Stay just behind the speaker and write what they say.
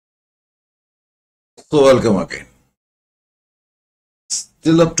So welcome again.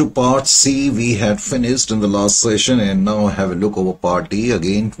 Still up to part C we had finished in the last session, and now have a look over part D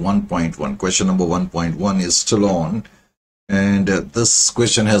again. 1.1 question number 1.1 is still on, and this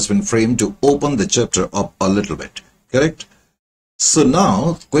question has been framed to open the chapter up a little bit, correct? So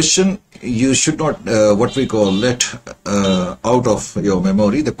now question you should not what we call let out of your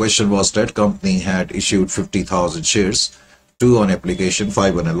memory. The question was that company had issued 50,000 shares, 2 on application,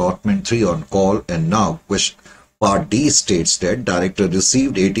 5 on allotment, 3 on call, and now question part D states that director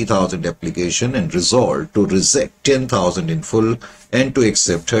received 80,000 application and resolved to reject 10,000 in full and to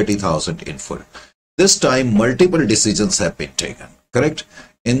accept 30,000 in full. This time multiple decisions have been taken, correct?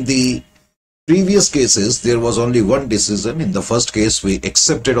 In the previous cases there was only one decision. In the first case we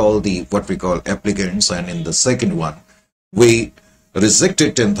accepted all the what we call applicants, and in the second one we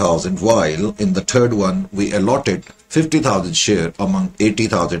rejected 10,000, while in the third one we allotted 50,000 share among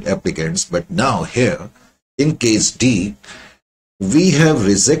 80,000 applicants. But now here in case D, we have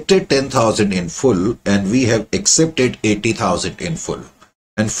rejected 10,000 in full and we have accepted 80,000 in full,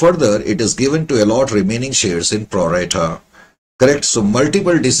 and further it is given to allot remaining shares in pro rata, correct? So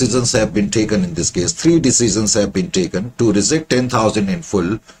multiple decisions have been taken. In this case 3 decisions have been taken: to reject 10,000 in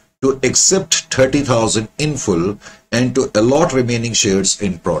full, to accept 30,000 in full, and to allot remaining shares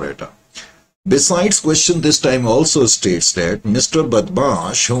in pro rata. Besides, question this time also states that Mr.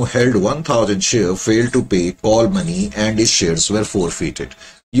 Badmash, who held 1,000 shares, failed to pay call money and his shares were forfeited.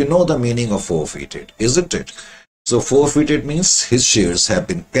 You know the meaning of forfeited, isn't it? So forfeited means his shares have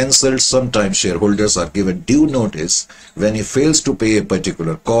been cancelled. Sometimes shareholders are given due notice when he fails to pay a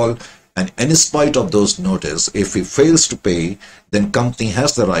particular call, and in spite of those notice, if he fails to pay, then company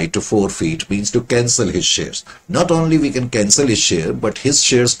has the right to forfeit, means to cancel his shares. Not only we can cancel his share, but his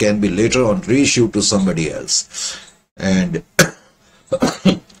shares can be later on reissued to somebody else. And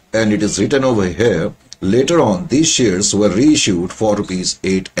and it is written over here, later on these shares were reissued for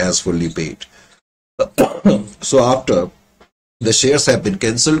 ₹8 as fully paid. So after the shares have been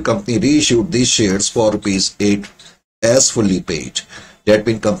cancelled, company reissued these shares for ₹8 as fully paid. That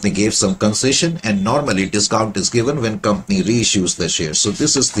means company gave some concession, and normally discount is given when company reissues the shares. So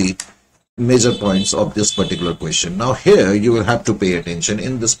this is the major points of this particular question. Now here you will have to pay attention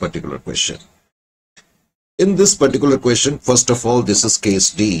in this particular question. In this particular question, first of all, this is case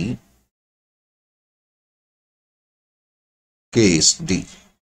D. Case D.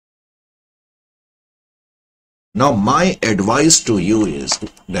 Now my advice to you is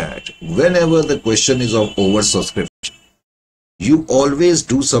that whenever the question is of oversubscription, you always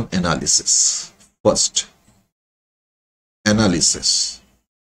do some analysis first. Analysis.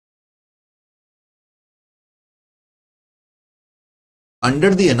 Under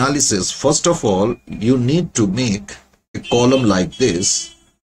the analysis, first of all, you need to make a column like this: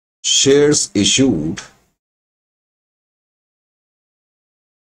 shares issued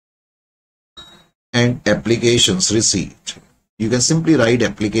and applications received. You can simply write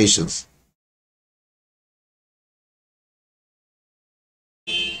applications.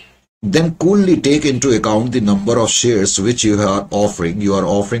 Then coolly take into account the number of shares which you are offering. You are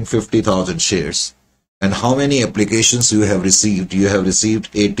offering 50,000 shares. And how many applications you have received? You have received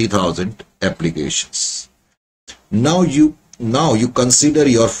 80,000 applications. Now you consider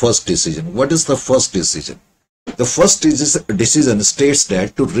your first decision. What is the first decision? The first decision states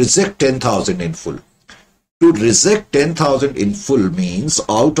that to reject 10,000 in full. To reject 10,000 in full means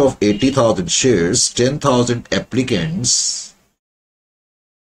out of 80,000 shares, 10,000 applicants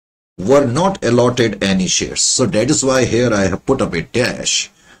were not allotted any shares. So that is why here I have put up a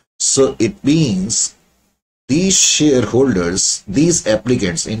dash. So it means these shareholders, these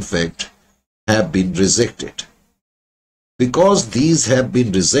applicants in fact have been rejected. Because these have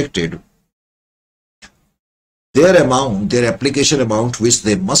been rejected, their amount, their application amount which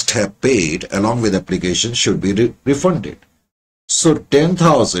they must have paid along with application should be refunded. So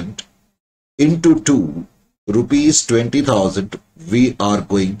 10,000 into 2, ₹20,000 we are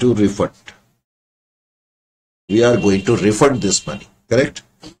going to refund. We are going to refund this money, correct?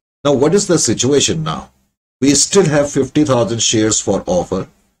 Now what is the situation now? We still have 50,000 shares for offer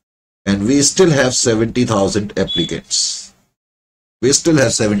and we still have 70,000 applicants. We still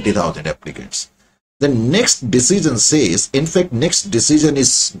have 70,000 applicants. The next decision says, in fact next decision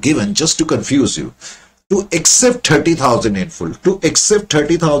is given just to confuse you, to accept 30,000 in full. To accept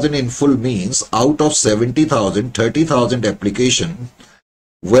 30,000 in full means out of 70,000, 30,000 applications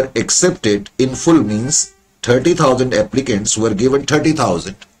were accepted in full, means 30,000 applicants were given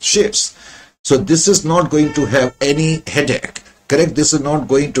 30,000 shares. So this is not going to have any headache, correct? This is not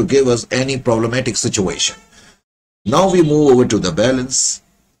going to give us any problematic situation. Now we move over to the balance.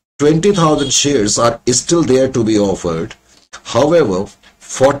 20,000 shares are still there to be offered. However,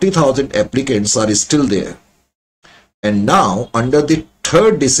 40,000 applicants are still there. And now, under the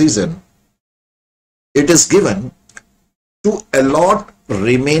third decision, it is given to allot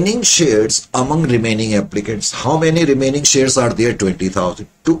remaining shares among remaining applicants. How many remaining shares are there? 20,000.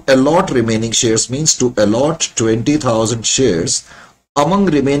 To allot remaining shares means to allot 20,000 shares among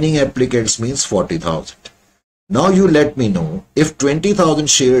remaining applicants means 40,000. Now you let me know, if 20,000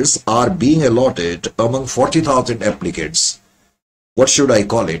 shares are being allotted among 40,000 applicants, what should I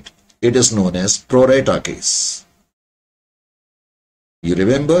call it? It is known as pro rata case. You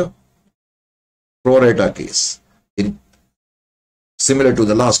remember? Pro rata case. Similar to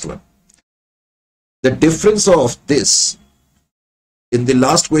the last one. The difference of this, in the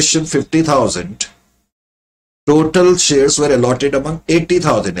last question 50,000, total shares were allotted among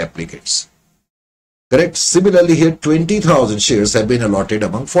 80,000 applicants. Correct? Similarly here 20,000 shares have been allotted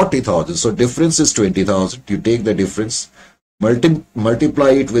among 40,000. So difference is 20,000. You take the difference, multiply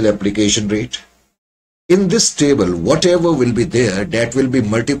it with application rate. In this table, whatever will be there, that will be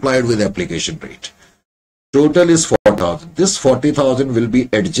multiplied with application rate. Total is 4,000. This 40,000 will be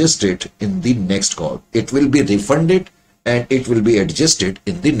adjusted in the next call. It will be refunded and it will be adjusted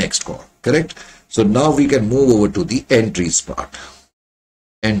in the next call. Correct? So now we can move over to the entries part.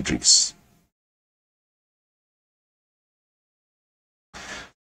 Entries.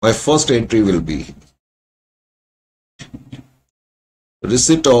 My first entry will be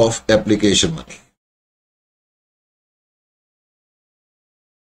receipt of application money.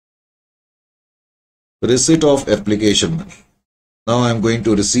 Receipt of application money. Now I am going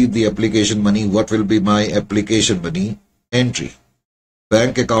to receive the application money. What will be my application money entry?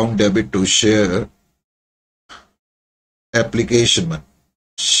 Bank account debit to share application money.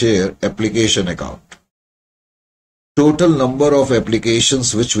 Share application account. Total number of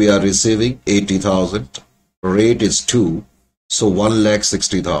applications which we are receiving 80,000. Rate is 2. So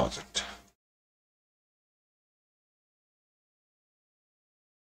 1,60,000.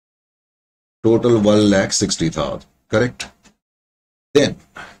 Total 1,60,000. Correct? Then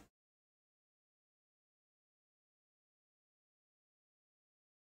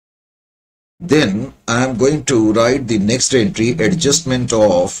I am going to write the next entry, adjustment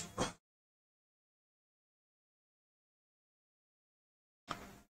of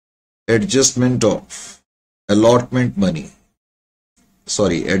allotment money.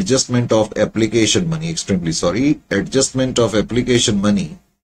 Sorry, adjustment of application money. Extremely sorry. Adjustment of application money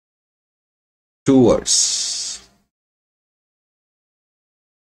towards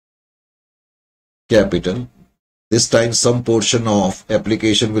capital. This time some portion of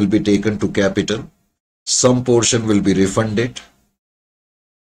application will be taken to capital. Some portion will be refunded.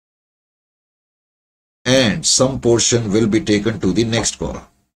 And some portion will be taken to the next call.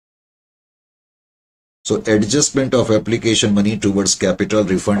 So adjustment of application money towards capital,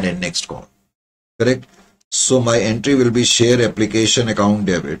 refund and next call. Correct? So my entry will be share application account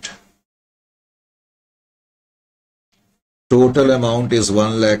debit. Total amount is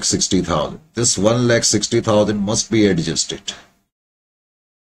 1,60,000. This 1,60,000 must be adjusted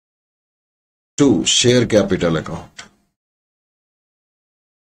to share capital account.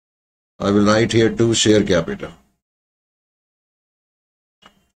 I will write here to share capital.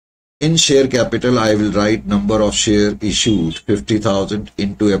 In share capital, I will write number of share issued 50,000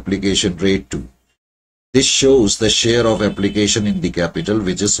 into application rate 2. This shows the share of application in the capital,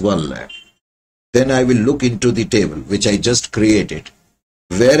 which is 1 lakh. Then I will look into the table which I just created.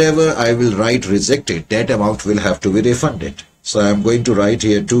 Wherever I will write rejected, that amount will have to be refunded. So I am going to write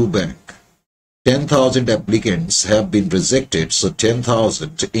here to bank. 10,000 applicants have been rejected. So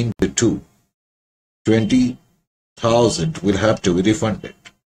 10,000 into 2. 20,000 will have to be refunded.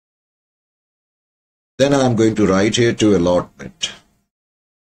 Then I am going to write here to allotment.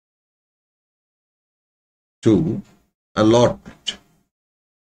 To allotment.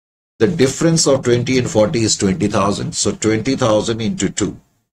 The difference of 20 and 40 is 20,000. So 20,000 into 2.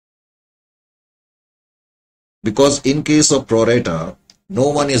 Because in case of pro rata, no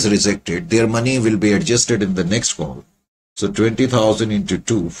one is rejected. Their money will be adjusted in the next call. So 20,000 into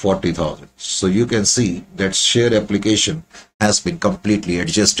 2, 40,000. So you can see that share application has been completely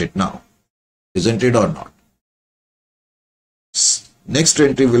adjusted now. Isn't it or not? Next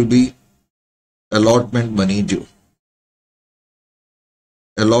entry will be allotment money due.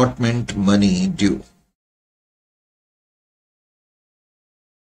 Allotment money due.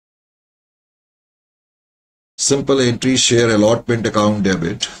 Simple entry, share allotment account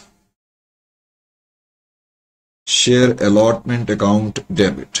debit. Share allotment account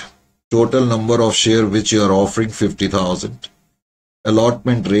debit. Total number of share which you are offering 50,000.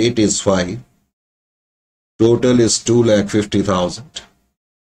 allotment rate is 5, total is 2,50,000.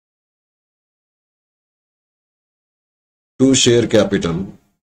 To share capital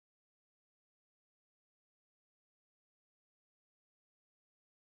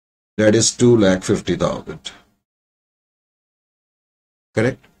that is 2,50,000.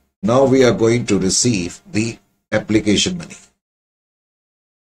 Correct? Now we are going to receive the application money.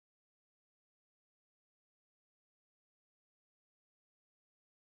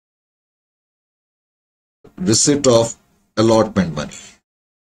 Receipt of allotment money.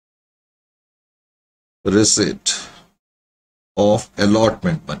 Receipt of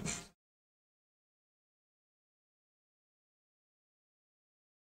allotment money.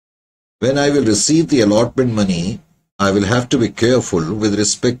 When I will receive the allotment money, I will have to be careful with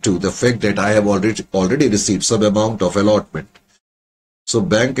respect to the fact that I have already received some amount of allotment. So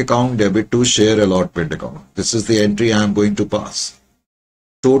bank account debit to share allotment account. This is the entry I am going to pass.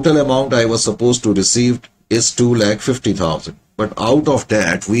 Total amount I was supposed to receive is 2,50,000. But out of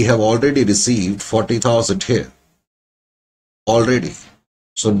that, we have already received 40,000 here. Already.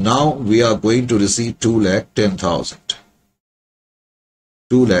 So now we are going to receive 2,10,000.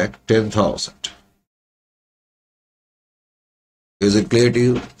 2,10,000. Is it clear to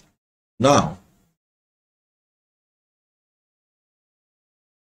you? Now,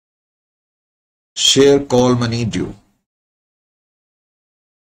 share call money due.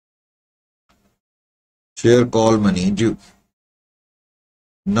 Share call money due.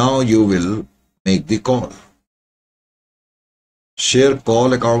 Now you will make the call. Share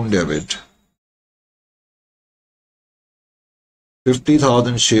call account debit.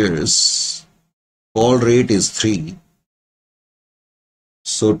 50,000 shares. Call rate is 3.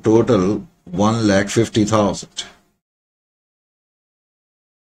 So total 1,50,000.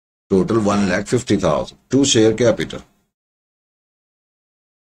 Total 1,50,000. To share capital.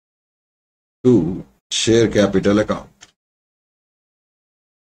 To share capital account.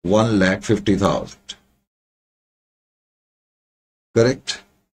 1,50,000. Correct?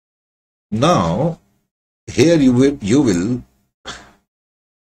 Now, here you will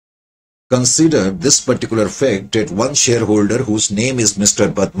consider this particular fact that one shareholder whose name is Mr.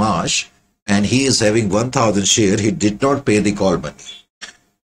 Badmash and he is having 1,000 shares, he did not pay the call money.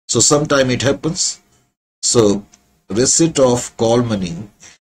 So sometime it happens. So receipt of call money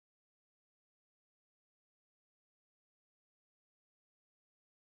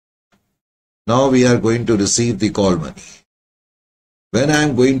now we are going to receive the call money. When I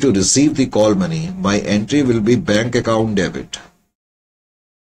am going to receive the call money, my entry will be bank account debit.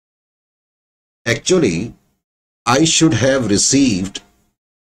 Actually, I should have received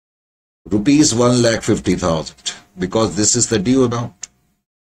rupees 1,50,000 because this is the due amount.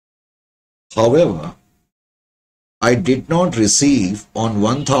 However, I did not receive on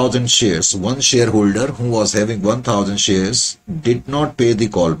 1,000 shares. One shareholder who was having 1,000 shares did not pay the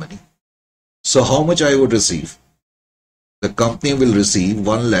call money. So how much I would receive? The company will receive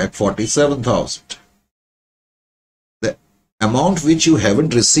 1,47,000. The amount which you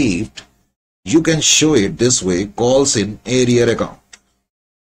haven't received, you can show it this way: calls in arrear account.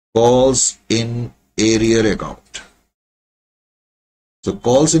 Calls in arrear account. So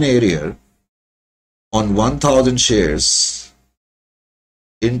calls in arrear on 1,000 shares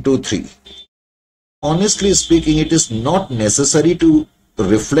into 3. Honestly speaking, it is not necessary to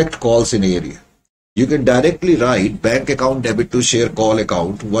reflect calls in arrear. You can directly write bank account debit to share call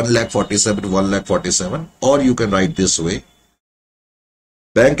account 1,47,000 to 1,47,000, or you can write this way: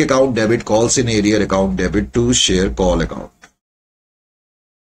 bank account debit calls in arrear account debit to share call account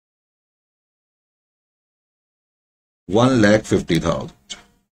 1,50,000.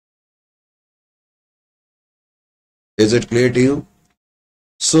 Is it clear to you?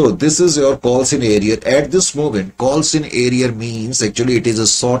 So this is your calls in arrear. At this moment, calls in arrear means actually it is a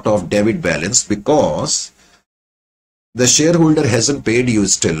sort of debit balance because the shareholder hasn't paid you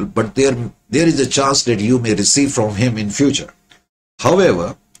still, but there is a chance that you may receive from him in future.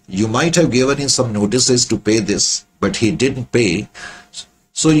 However, you might have given him some notices to pay this, but he didn't pay,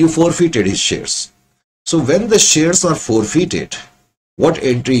 so you forfeited his shares. So when the shares are forfeited, what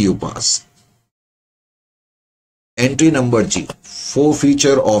entry you pass? Entry number G,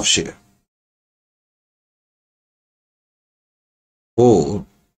 forfeiture of share. Forfeiture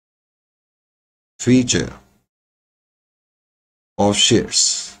of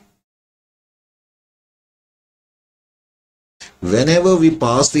shares. Whenever we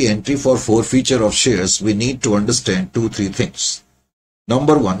pass the entry for forfeiture of shares, we need to understand 2-3 things.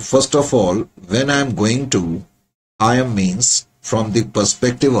 Number one, first of all, when I am going to, I am means from the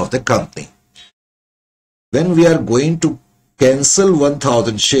perspective of the company. When we are going to cancel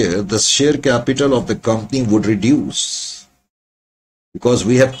 1000 share, the share capital of the company would reduce because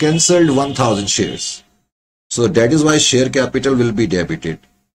we have cancelled 1000 shares. So that is why share capital will be debited.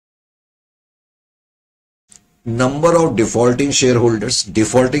 Number of defaulting shareholders.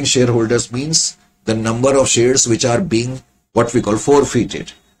 Defaulting shareholders means the number of shares which are being what we call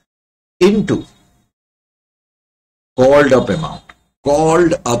forfeited into called up amount.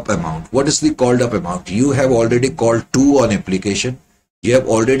 Called up amount. What is the called up amount? You have already called 2 on application. You have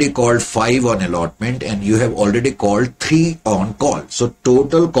already called 5 on allotment and you have already called 3 on call. So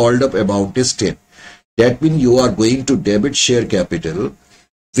total called up amount is 10. That means you are going to debit share capital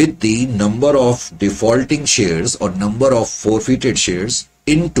with the number of defaulting shares or number of forfeited shares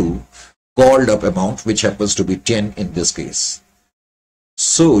into called up amount, which happens to be 10 in this case.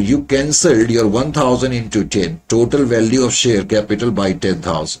 So you cancelled your 1000 into 10, total value of share capital by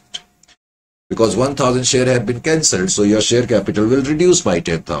 10,000. Because 1000 share have been cancelled, so your share capital will reduce by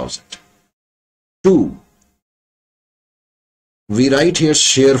 10,000. 2. We write here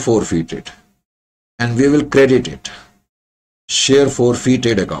share forfeited and we will credit it. Share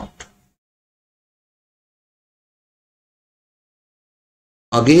forfeited account.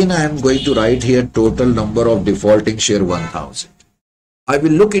 Again, I am going to write here total number of defaulting share 1000. I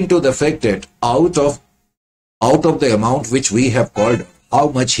will look into the fact that out of the amount which we have called, how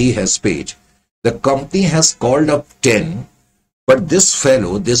much he has paid. The company has called up 10, but this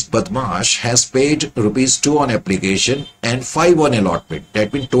fellow, this Badmash, has paid ₹2 on application and 5 on allotment.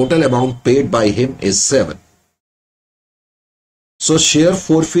 That means total amount paid by him is 7. So share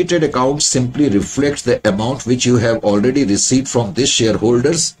forfeited account simply reflects the amount which you have already received from these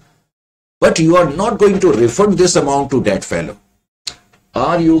shareholders, but you are not going to refund this amount to that fellow.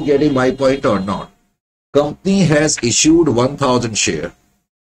 Are you getting my point or not? Company has issued 1000 share,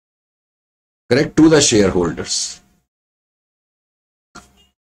 correct, to the shareholders.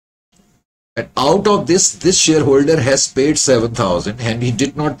 And out of this shareholder has paid 7,000 and he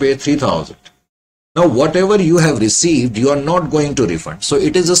did not pay 3,000. Now, whatever you have received, you are not going to refund. So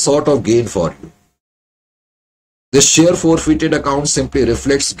it is a sort of gain for you. The share forfeited account simply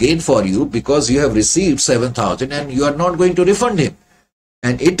reflects gain for you because you have received 7,000 and you are not going to refund him.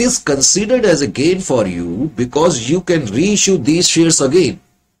 And it is considered as a gain for you because you can reissue these shares again.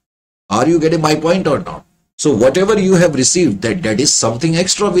 Are you getting my point or not? So whatever you have received, that is something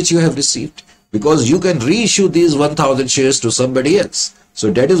extra which you have received because you can reissue these 1000 shares to somebody else.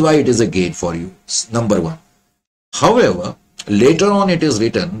 So that is why it is a gain for you, number 1. However, later on it is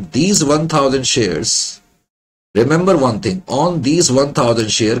written, these 1000 shares, remember one thing, on these 1000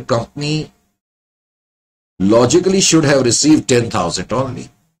 share, company logically should have received 10,000 only,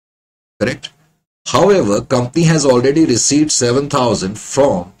 correct? However, company has already received 7,000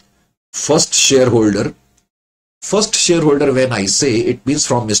 from first shareholder. First shareholder, when I say, it means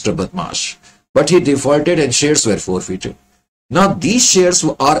from Mr. Badmash, but he defaulted and shares were forfeited. Now these shares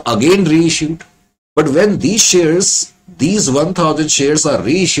are again reissued, but when these shares, these 1000 shares are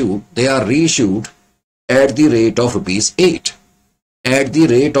reissued, they are reissued at the rate of ₹8. At the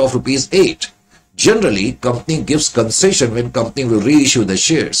rate of ₹8. Generally, company gives concession when company will reissue the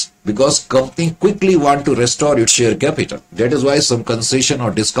shares because company quickly want to restore its share capital. That is why some concession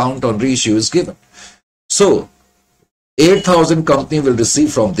or discount on reissue is given. So 8,000 company will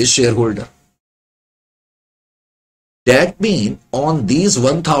receive from this shareholder. That means on these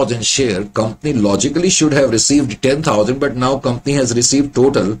 1000 share, company logically should have received 10,000, but now company has received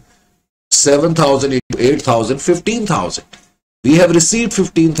total 7,000 into 8,000, 15,000. We have received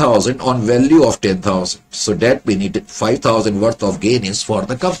 15,000 on value of 10,000. So that means 5,000 worth of gain is for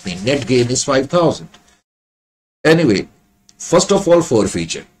the company. Net gain is 5,000. Anyway, first of all,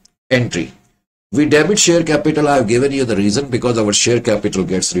 forfeiture entry. We debit share capital. I have given you the reason because our share capital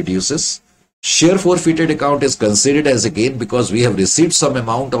gets reduces. Share forfeited account is considered as a gain because we have received some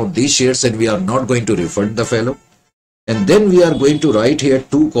amount on these shares and we are not going to refund the fellow. And then we are going to write here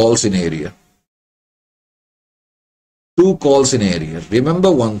 2 calls in area. 2 calls in area.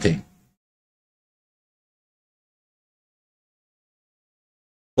 Remember one thing.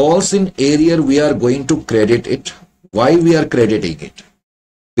 Calls in area, we are going to credit it. Why we are crediting it?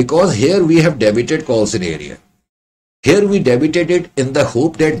 Because here we have debited calls in area. Here we debited it in the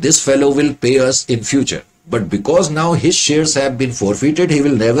hope that this fellow will pay us in future. But because now his shares have been forfeited, he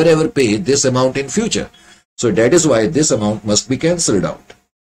will never ever pay this amount in future. So that is why this amount must be cancelled out.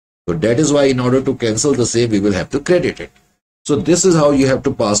 So that is why in order to cancel the same, we will have to credit it. So this is how you have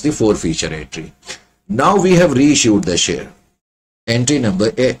to pass the forfeiture entry. Now we have reissued the share. Entry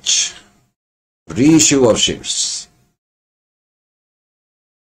number H. Reissue of shares.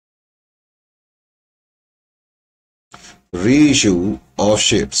 reissue of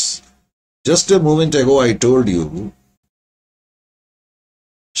shares. Just a moment ago, I told you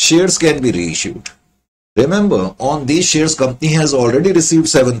shares can be reissued. Remember, on these shares, company has already received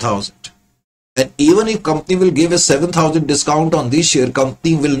 7,000. And even if company will give a 7,000 discount on this share,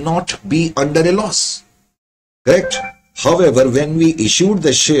 company will not be under a loss. Correct? However, when we issued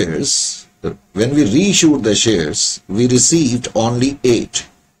the shares, when we reissued the shares, we received only 8.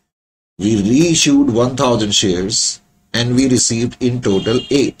 We reissued 1,000 shares and we received in total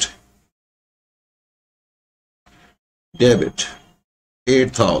 8. Debit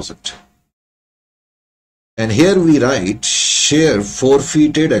 8,000. And here we write share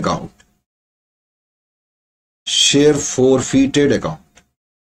forfeited account. Share forfeited account.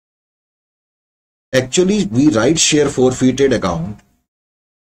 Actually, we write share forfeited account.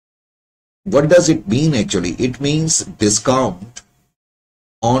 What does it mean actually? It means discount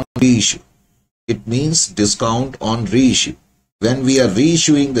on reissue. It means discount on reissue. When we are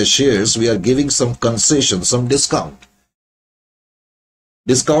reissuing the shares, we are giving some concession, some discount.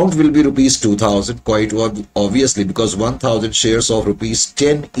 Discount will be rupees 2,000, quite obviously, because 1,000 shares of rupees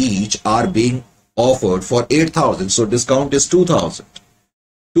 10 each are being offered for 8,000. So discount is 2,000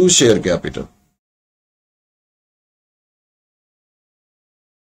 to share capital.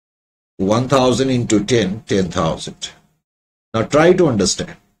 1,000 into 10, 10,000. Now try to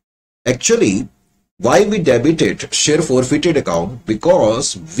understand. Actually, why we debited share forfeited account?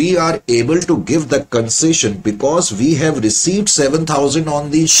 Because we are able to give the concession because we have received 7,000 on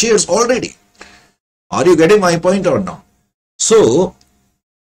these shares already. Are you getting my point or not? So,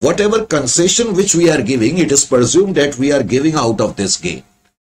 whatever concession which we are giving, it is presumed that we are giving out of this gain.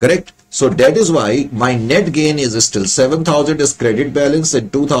 Correct? So that is why my net gain is still 7,000 is credit balance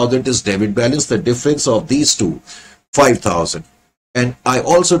and 2,000 is debit balance. The difference of these two, 5,000. And I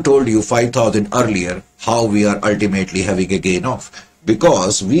also told you 5,000 earlier how we are ultimately having a gain of.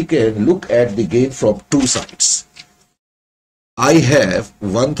 Because we can look at the gain from two sides. I have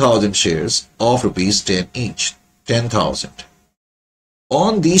 1,000 shares of rupees 10 each, 10,000.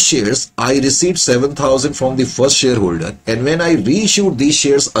 On these shares, I received 7,000 from the first shareholder, and when I reissued these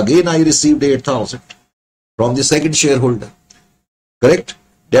shares, again I received 8,000 from the second shareholder. Correct?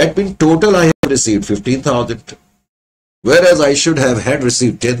 That means total I have received 15,000, whereas I should have had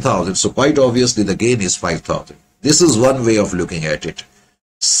received 10,000. So quite obviously the gain is 5,000. This is one way of looking at it.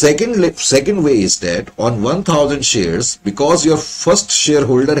 Second way is that on 1,000 shares, because your first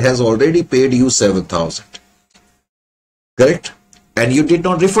shareholder has already paid you 7,000. Correct? And you did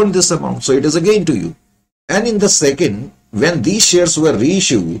not refund this amount, so it is a gain to you. And in the second, when these shares were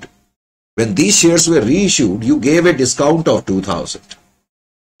reissued, you gave a discount of 2,000.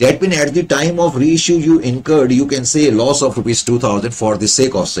 That means at the time of reissue you incurred, you can say a loss of rupees 2,000 for the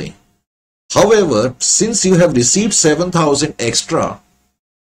sake of saying. However, since you have received 7,000 extra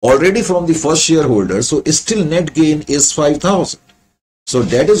already from the first shareholder, so still net gain is 5,000. So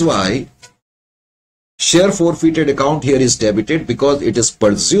that is why share forfeited account here is debited, because it is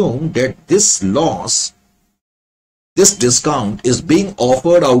presumed that this loss, this discount is being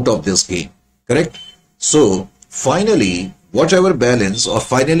offered out of this gain. Correct? So finally, whatever balance or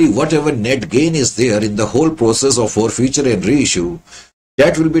finally whatever net gain is there in the whole process of forfeiture and reissue,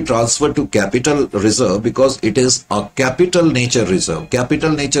 that will be transferred to capital reserve because it is a capital nature reserve. Capital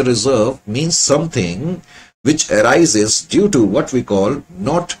nature reserve means something which arises due to what we call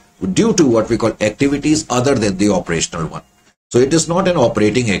activities other than the operational one. So it is not an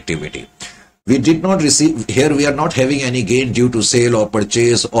operating activity. We did not receive, here we are not having any gain due to sale or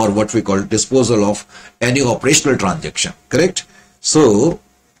purchase or what we call disposal of any operational transaction. Correct? So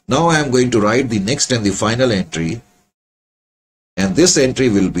now I am going to write the next and the final entry. And this entry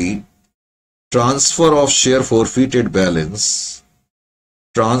will be transfer of share forfeited balance.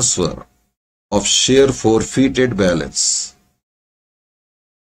 Transfer of share forfeited balance.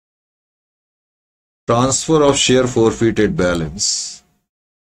 Transfer of share forfeited balance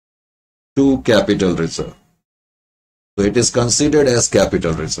to capital reserve. So it is considered as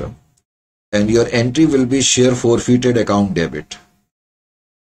capital reserve. And your entry will be share forfeited account debit.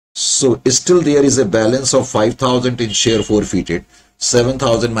 So still there is a balance of 5,000 in share forfeited,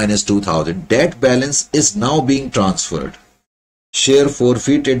 7,000 minus 2,000. That balance is now being transferred. Share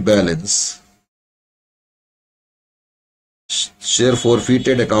forfeited balance, share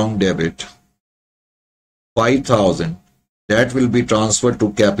forfeited account debit, 5,000, that will be transferred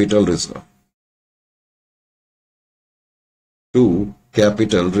to capital reserve. To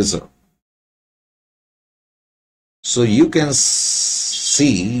capital reserve. So you can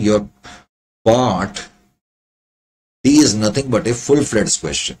see your part D is nothing but a full-fledged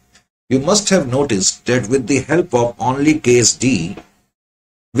question. you must have noticed that with the help of only case D,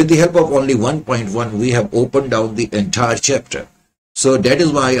 with the help of only 1.1, we have opened down the entire chapter. So that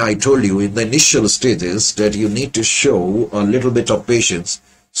is why I told you in the initial stages that you need to show a little bit of patience.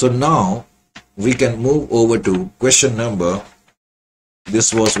 So now we can move over to question number,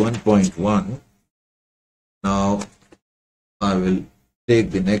 this was 1.1. Now I will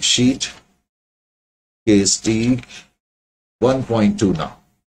take the next sheet, case D, 1.2 now.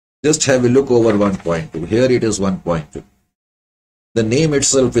 Just have a look over 1.2. Here it is 1.2. The name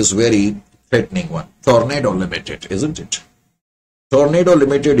itself is very threatening one. Tornado Limited, isn't it? Tornado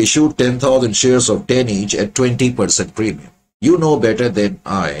Limited issued 10,000 shares of 10 each at 20% premium. You know better than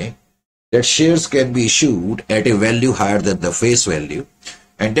I that shares can be issued at a value higher than the face value,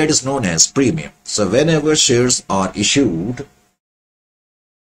 and that is known as premium. So whenever shares are issued,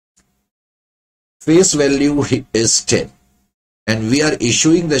 face value is 10. And we are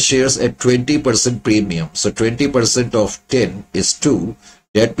issuing the shares at 20% premium. So 20% of 10 is 2.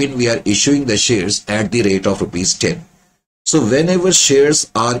 That means we are issuing the shares at the rate of rupees 10. So whenever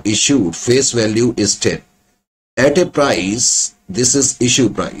shares are issued, face value is 10. At a price, this is issue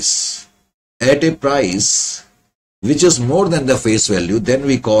price. At a price which is more than the face value, then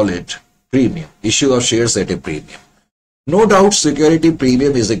we call it premium. Issue of shares at a premium. No doubt security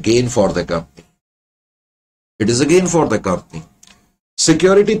premium is a gain for the company. It is a gain for the company.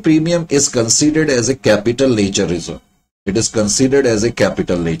 Security premium is considered as a capital nature reserve. It is considered as a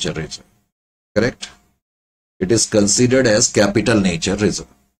capital nature reserve. Correct? It is considered as capital nature reserve.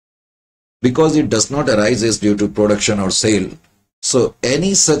 Because it does not arise due to production or sale. So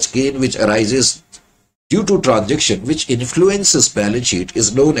any such gain which arises due to transaction which influences balance sheet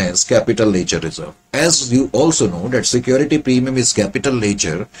is known as capital nature reserve. As you also know that security premium is capital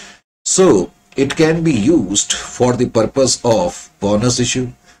nature, so it can be used for the purpose of bonus issue,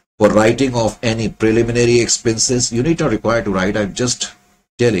 for writing of any preliminary expenses. You need not require to write, I'm just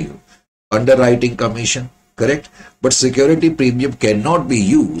telling you. Underwriting commission, correct? But security premium cannot be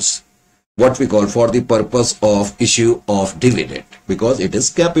used, what we call, for the purpose of issue of dividend, because it is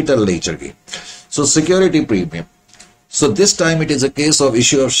capital nature gain. So security premium. So this time it is a case of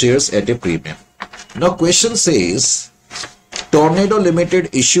issue of shares at a premium. Now question says, Tornado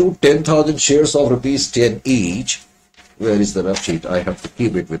Limited issued 10,000 shares of rupees 10 each. Where is the rough sheet? I have to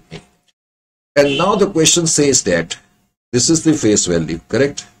keep it with me. And now the question says that this is the face value,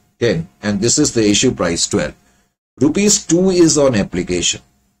 correct? 10. And this is the issue price, 12. Rupees 2 is on application.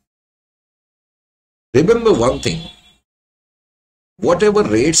 Remember one thing. Whatever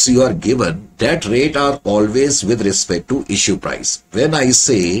rates you are given, that rate are always with respect to issue price. When I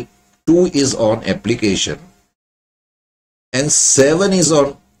say 2 is on application, and 7 is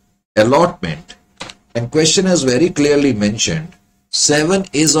on allotment, and question has very clearly mentioned 7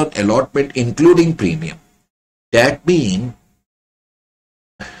 is on allotment including premium. That means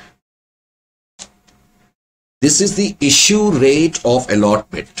this is the issue rate of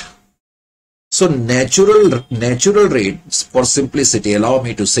allotment. So natural rate, for simplicity, allow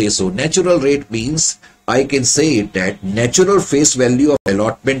me to say so, natural rate means I can say that natural face value of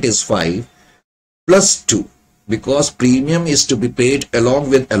allotment is 5 plus 2. Because premium is to be paid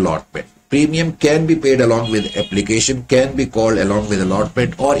along with allotment. Premium can be paid along with application, can be called along with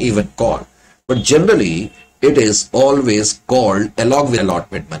allotment, or even called. But generally, it is always called along with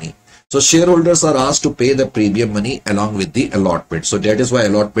allotment money. So shareholders are asked to pay the premium money along with the allotment. So that is why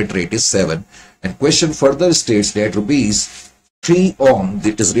allotment rate is 7. And question further states that rupees 3 on,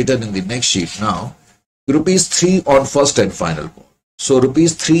 it is written in the next sheet now, rupees 3 on first and final call. So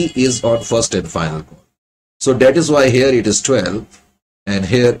rupees 3 is on first and final call. So that is why here it is 12 and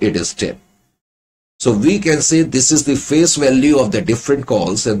here it is 10. So we can say this is the face value of the different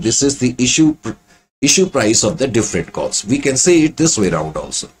calls and this is the issue price of the different calls. We can say it this way around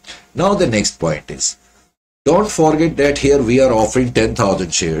also. Now the next point is, don't forget that here we are offering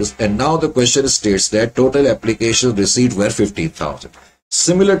 10,000 shares and now the question states that total applications received were 15,000.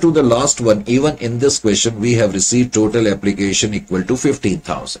 Similar to the last one, even in this question we have received total application equal to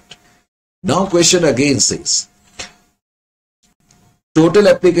 15,000. Now question again says, total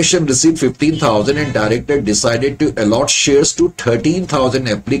application received 15,000 and director decided to allot shares to 13,000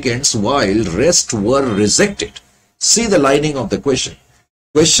 applicants while rest were rejected. See the lining of the question.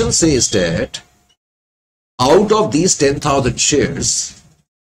 Question says that out of these 10,000 shares,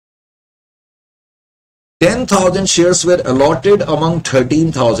 10,000 shares were allotted among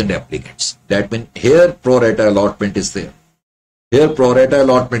 13,000 applicants. That means here pro rata allotment is there. Here pro rata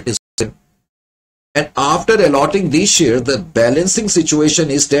allotment is there. And after allotting these shares, the balancing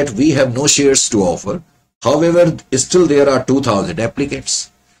situation is that we have no shares to offer. However, still there are 2,000 applicants.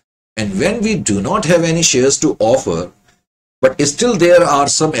 And when we do not have any shares to offer, but still there are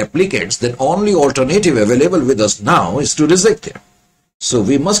some applicants, then only alternative available with us now is to reject them. So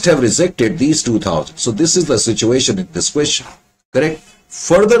we must have rejected these 2,000. So this is the situation in this question. Correct?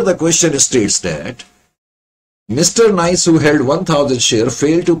 Further, the question states that Mr. Nice, who held 1,000 shares,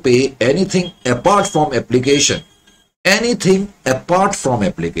 failed to pay anything apart from application. Anything apart from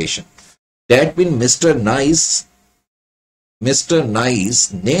application. That means Mr. Nice,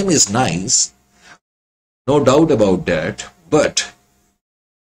 name is Nice, no doubt about that, but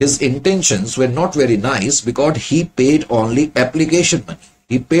his intentions were not very nice because he paid only application money.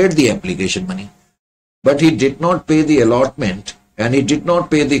 He paid the application money, but he did not pay the allotment and he did not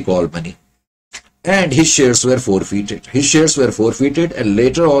pay the call money. And his shares were forfeited. His shares were forfeited and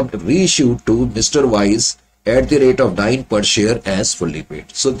later on reissued to Mr. Wise at the rate of 9 per share as fully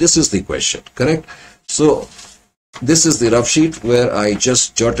paid. So this is the question, correct? So this is the rough sheet where I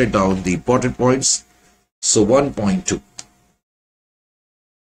just jotted down the important points. So 1.2.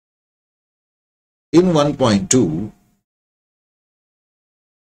 In 1.2,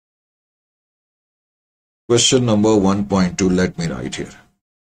 question number 1.2, let me write here.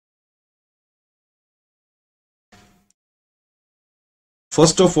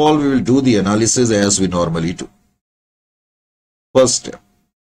 First of all, we will do the analysis as we normally do. First step,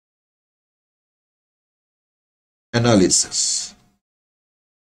 analysis.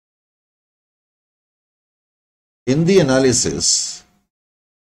 In the analysis,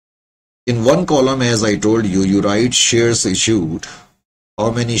 in one column, as I told you, you write shares issued,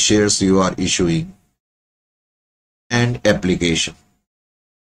 how many shares you are issuing, and application.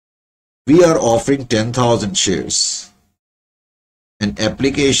 We are offering 10,000 shares. And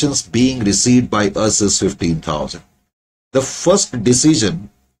applications being received by us is 15,000. The first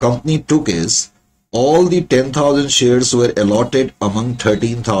decision company took is all the 10,000 shares were allotted among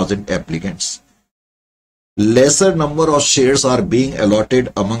 13,000 applicants. Lesser number of shares are being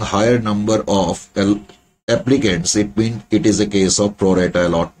allotted among higher number of applicants. It means it is a case of pro rata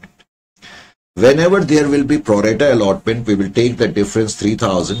allotment. Whenever there will be pro rata allotment, we will take the difference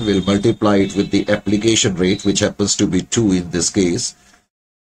 3,000, we'll multiply it with the application rate, which happens to be 2 in this case.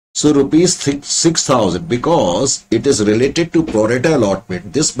 So rupees 6,000, because it is related to pro rata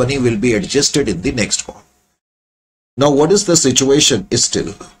allotment, this money will be adjusted in the next column. Now what is the situation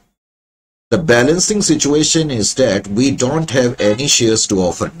still? The balancing situation is that we don't have any shares to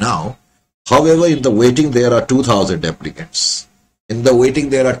offer now. However, in the waiting there are 2,000 applicants. In the waiting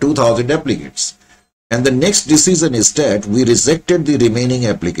there are 2,000 applicants. And the next decision is that we rejected the remaining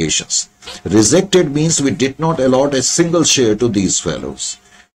applications. Rejected means we did not allot a single share to these fellows.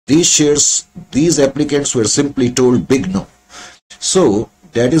 These applicants were simply told big no. So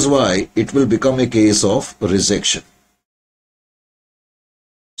that is why it will become a case of rejection.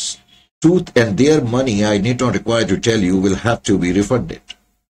 And their money, I need not require to tell you, will have to be refunded.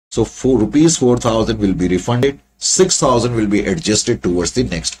 So rupees 4,000 will be refunded, 6,000 will be adjusted towards the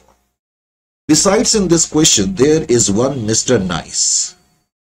next one. Besides, in this question, there is one Mr. Nice.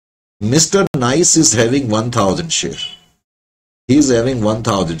 Mr. Nice is having 1,000 share. He is having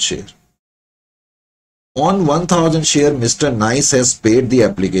 1,000 share. On 1,000 share, Mr. Nice has paid the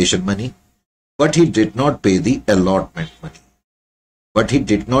application money, but he did not pay the allotment money. And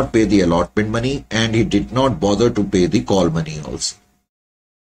he did not bother to pay the call money also.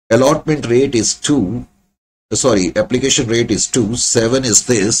 Allotment rate is 2. Application rate is 2, 7 is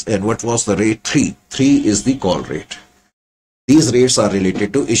this, and what was the rate? 3. 3 is the call rate. These rates are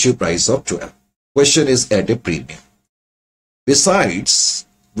related to issue price of 12. Question is at a premium. Besides,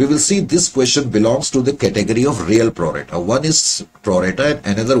 we will see this question belongs to the category of real pro rata. One is pro rata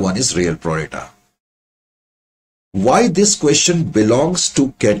and another one is real pro rata. Why this question belongs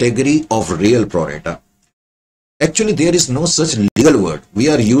to category of real pro rata? Actually, there is no such legal word. We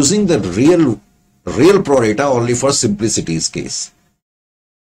are using the real pro rata only for simplicity's case.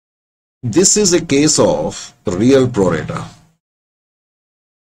 This is a case of real pro rata.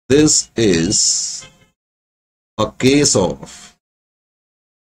 This is a case of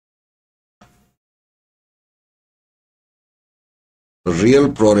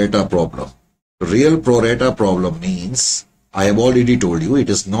real pro rata problem. Real pro rata problem means, I have already told you,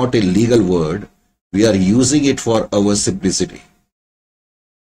 it is not a legal word. We are using it for our simplicity.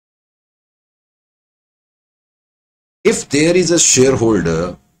 If there is a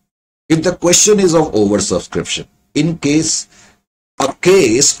shareholder, if the question is of oversubscription, in case a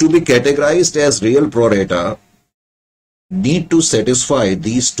case to be categorized as real pro rata need to satisfy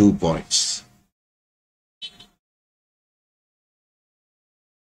these 2 points.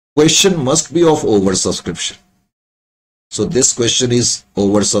 Question must be of oversubscription. So this question is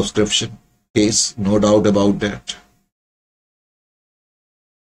oversubscription case, no doubt about that.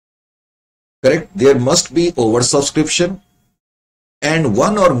 Correct? There must be oversubscription and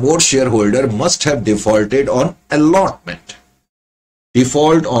one or more shareholder must have defaulted on allotment.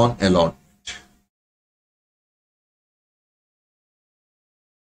 Default on allotment.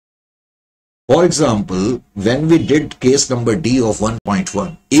 For example, when we did case number D of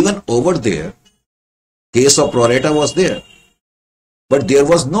 1.1, even over there, case of pro rata was there, but there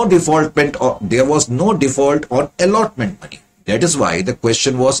was no default on allotment money. That is why the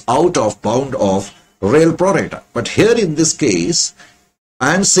question was out of bound of real pro rata. But here in this case,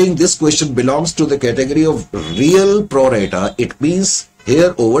 I am saying this question belongs to the category of real pro rata. It means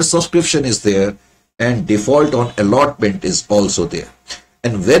here oversubscription is there and default on allotment is also there.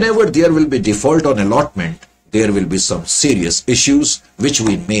 And whenever there will be default on allotment, there will be some serious issues which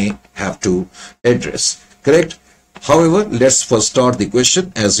we may have to address. Correct? However, let's first start the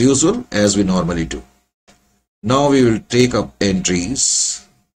question as usual, as we normally do. Now we will take up entries.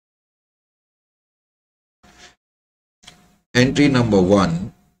 Entry number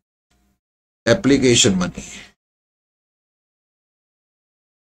 1, application money.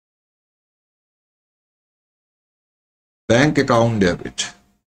 Bank account debit.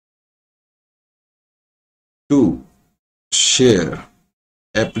 2, share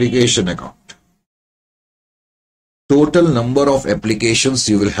application account. Total number of applications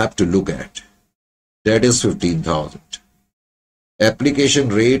you will have to look at. That is 15,000. Application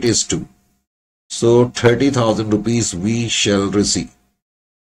rate is 2. So 30,000 rupees we shall receive.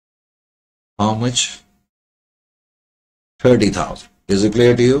 How much? 30,000. Is it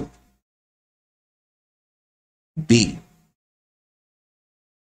clear to you? B.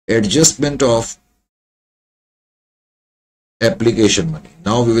 Adjustment of application money.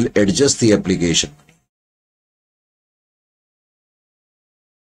 Now we will adjust the application money.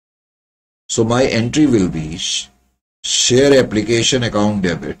 So my entry will be share application account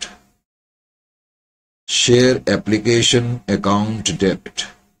debit. Share application account debit.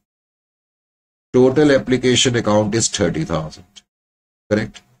 Total application account is 30,000.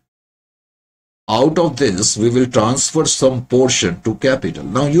 Correct? Out of this, we will transfer some portion to capital.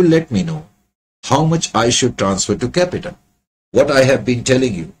 Now you let me know how much I should transfer to capital. What I have been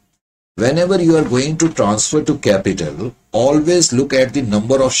telling you, whenever you are going to transfer to capital, always look at the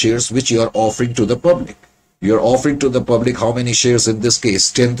number of shares which you are offering to the public. You are offering to the public how many shares in this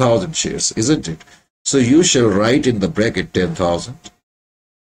case? 10,000 shares, isn't it? So you shall write in the bracket 10,000.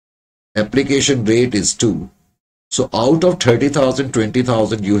 Application rate is 2. So out of 30,000,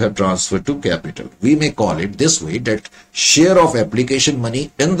 20,000 you have transferred to capital. We may call it this way, that share of application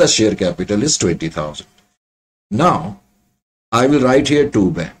money in the share capital is 20,000. Now, I will write here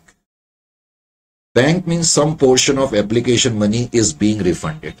to bank. Bank means some portion of application money is being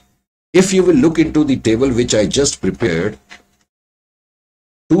refunded. If you will look into the table which I just prepared,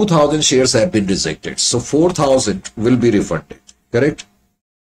 2,000 shares have been rejected. So 4,000 will be refunded. Correct?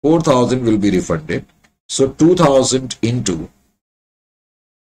 4,000 will be refunded. So 2,000 into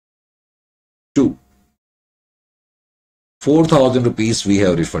 2. 4,000 rupees we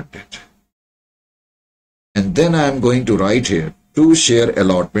have refunded. And then I am going to write here to share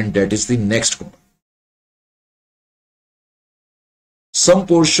allotment, that is the next column. Some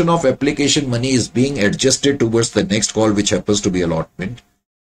portion of application money is being adjusted towards the next call, which happens to be allotment.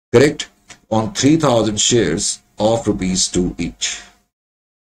 Correct? On 3,000 shares of rupees 2 each.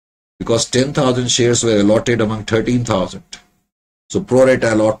 Because 10,000 shares were allotted among 13,000. So pro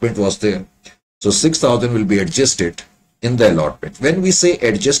rata allotment was there. So 6,000 will be adjusted in the allotment. When we say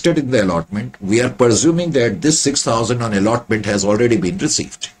adjusted in the allotment, we are presuming that this 6,000 on allotment has already been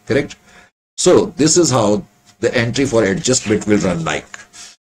received. Correct? So this is how the entry for adjustment will run like.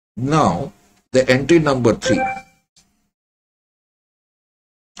 Now, the entry number 3.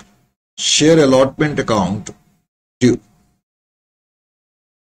 Share allotment account due.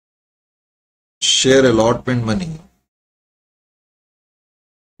 Share allotment money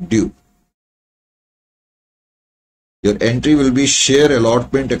due. Your entry will be share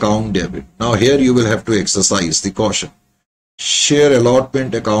allotment account debit. Now here you will have to exercise the caution. Share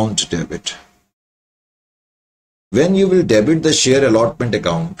allotment account debit. When you will debit the share allotment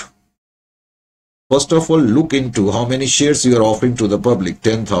account, first of all look into how many shares you are offering to the public.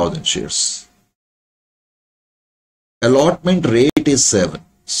 10,000 shares. Allotment rate is 7.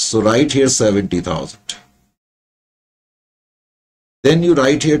 So write here 70,000. Then you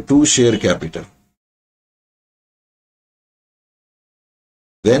write here 2 share capital.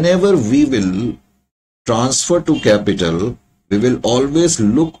 Whenever we will transfer to capital, we will always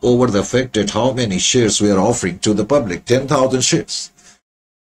look over the fact at how many shares we are offering to the public. 10,000 shares.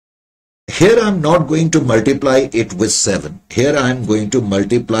 Here I am not going to multiply it with 7. Here I am going to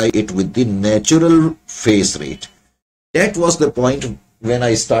multiply it with the natural face rate. That was the point when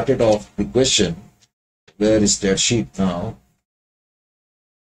I started off the question. Where is that sheet now?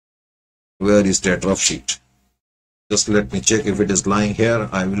 Where is that rough sheet? Just let me check. If it is lying here,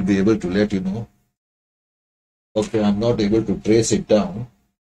 I will be able to let you know. Okay, I'm not able to trace it down.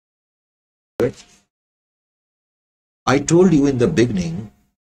 Right? I told you in the beginning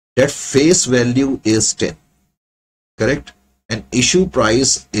that face value is 10, correct? And issue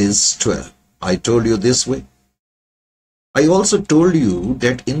price is 12. I told you this way. I also told you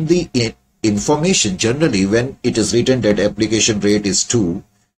that in the information, generally when it is written that application rate is 2,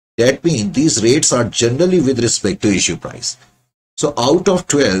 that means these rates are generally with respect to issue price. So out of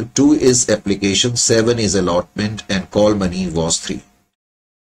 12, 2 is application, 7 is allotment, and call money was 3.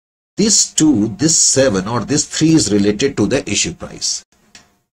 This 2, this 7 or this 3 is related to the issue price.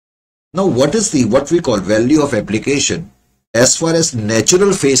 Now what we call value of application as far as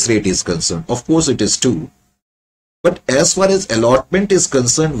natural face rate is concerned? Of course it is 2. But as far as allotment is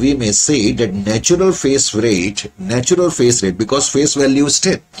concerned, we may say that natural face rate, because face value is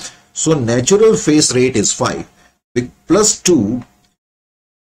 10. So natural face rate is 5. Plus 2,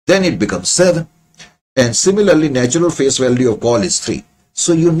 then it becomes 7. And similarly, natural face value of call is 3.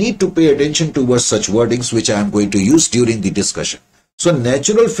 So you need to pay attention towards such wordings which I am going to use during the discussion. So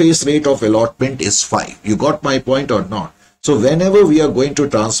natural face rate of allotment is 5. You got my point or not? So whenever we are going to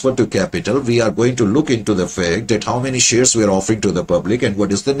transfer to capital, we are going to look into the fact that how many shares we are offering to the public and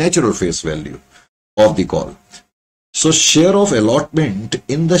what is the natural face value of the call. So share of allotment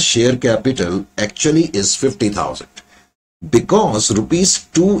in the share capital actually is 50,000. Because rupees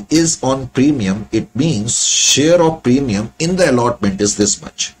 2 is on premium, it means share of premium in the allotment is this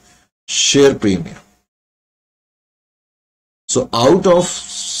much. Share premium. So out of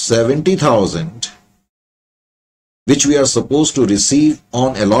 70,000, which we are supposed to receive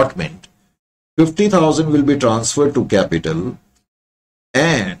on allotment, 50,000 will be transferred to capital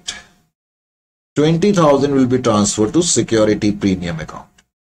and 20,000 will be transferred to security premium account.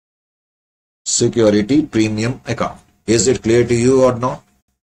 Security premium account. Is it clear to you or not?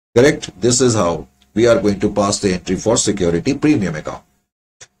 Correct? This is how we are going to pass the entry for security premium account.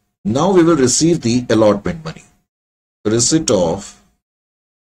 Now we will receive the allotment money. Receipt of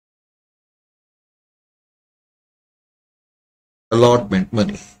allotment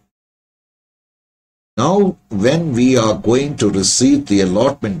money. Now, when we are going to receive the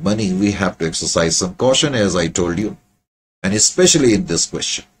allotment money, we have to exercise some caution, as I told you, and especially in this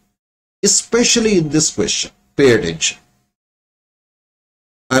question. Pay attention.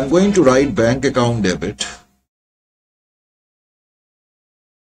 I'm going to write bank account debit.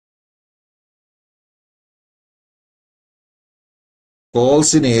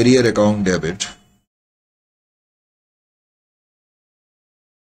 Calls in area account debit.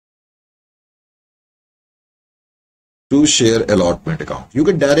 To share allotment account. You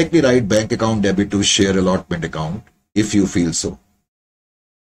can directly write bank account debit to share allotment account if you feel so.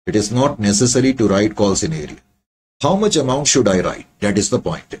 It is not necessary to write calls in area. How much amount should I write? That is the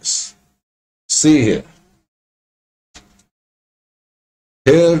point is. See here.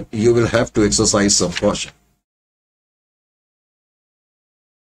 Here you will have to exercise some caution.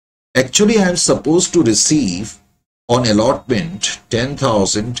 Actually, I am supposed to receive on allotment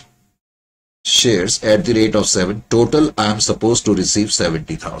 10,000 shares at the rate of 7. Total, I am supposed to receive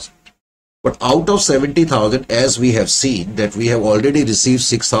 70,000. But out of 70,000, as we have seen that we have already received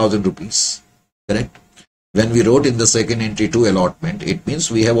 6,000 rupees. Correct? When we wrote in the second entry to allotment, it means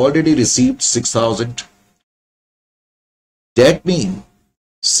we have already received 6,000. That means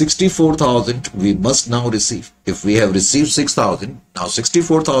 64,000 we must now receive. If we have received 6,000, now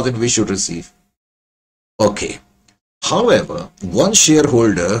 64,000 we should receive. Okay. However, one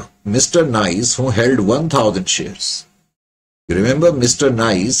shareholder, Mr. Nice, who held 1,000 shares. You remember Mr.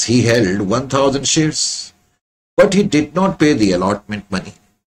 Nice, he held 1,000 shares. But he did not pay the allotment money.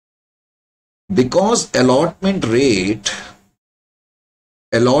 Because allotment rate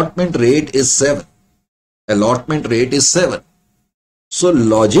is 7. Allotment rate is 7. So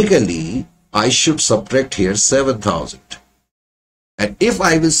logically, I should subtract here 7,000. And if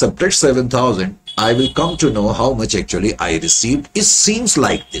I will subtract 7,000, I will come to know how much actually I received. It seems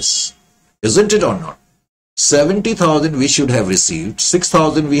like this, isn't it or not? 70,000 we should have received,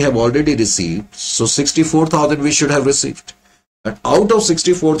 6,000 we have already received, so 64,000 we should have received. And out of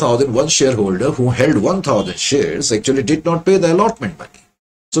 64,000, one shareholder who held 1,000 shares actually did not pay the allotment money.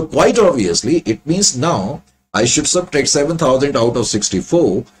 So quite obviously, it means now I should subtract 7,000 out of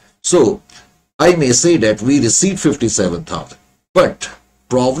 64. So I may say that we received 57,000. But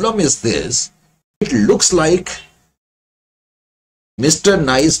problem is this, it looks like Mr.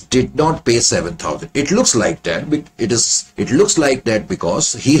 Nice did not pay 7,000. It looks like that. It looks like that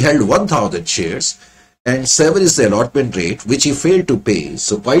because he held 1,000 shares and 7 is the allotment rate which he failed to pay.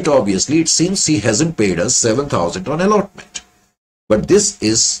 So quite obviously it seems he hasn't paid us 7,000 on allotment. But this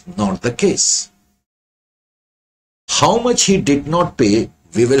is not the case. How much he did not pay,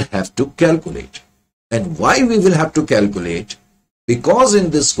 we will have to calculate. And why we will have to calculate? Because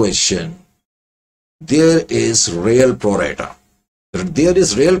in this question, there is real pro rata. There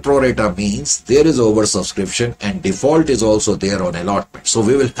is real pro rata means there is oversubscription and default is also there on allotment. So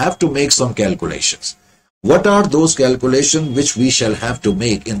we will have to make some calculations. What are those calculations which we shall have to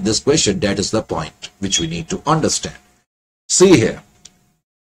make in this question? That is the point which we need to understand. See here.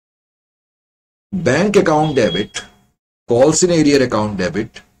 Bank account debit, call scenario account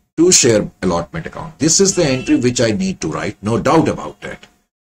debit, to share allotment account. This is the entry which I need to write, no doubt about that.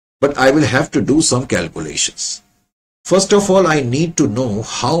 But I will have to do some calculations. First of all, I need to know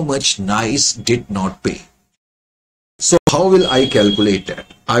how much Nice did not pay. So how will I calculate that?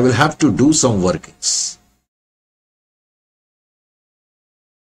 I will have to do some workings.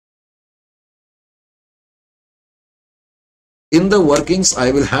 In the workings,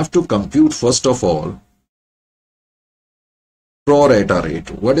 I will have to compute first of all pro rata rate.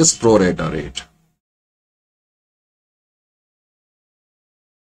 What is pro rata rate?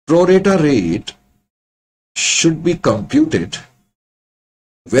 Pro rata rate should be computed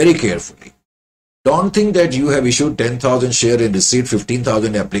very carefully. Don't think that you have issued 10,000 share and received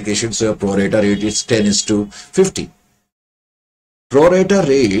 15,000 applications, so your pro rata rate is 10:50. Pro rata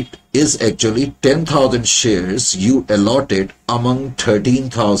rate is actually 10,000 shares you allotted among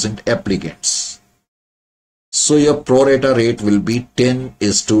 13,000 applicants. So your pro rata rate will be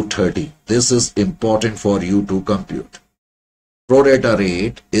 10:30. This is important for you to compute. Pro rata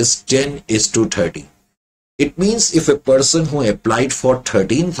rate is 10:30. It means if a person who applied for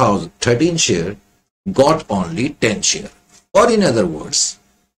 13 share got only 10 share. Or in other words,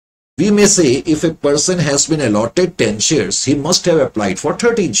 we may say if a person has been allotted 10 shares, he must have applied for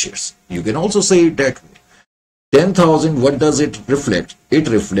 13 shares. You can also say it that way. 10,000, what does it reflect? It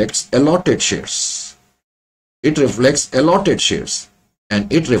reflects allotted shares. It reflects allotted shares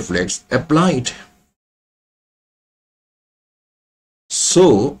and it reflects applied.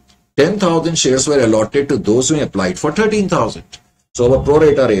 So 10,000 shares were allotted to those who applied for 13,000. So our pro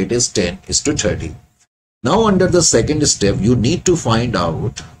rata rate is 10:30. Now under the second step, you need to find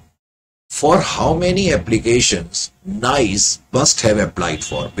out for how many applications Nice must have applied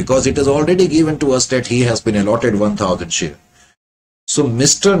for, because it is already given to us that he has been allotted 1,000 share. So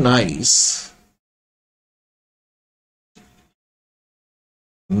Mr. Nice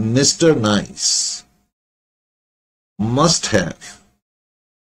must have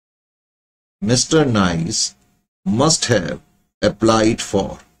applied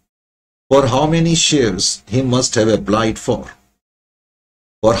for how many shares he must have applied for.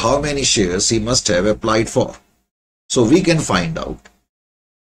 For how many shares he must have applied for. So we can find out.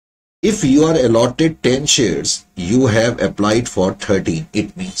 If you are allotted 10 shares, you have applied for 13,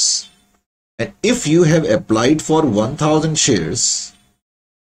 it means. And if you have applied for 1,000 shares,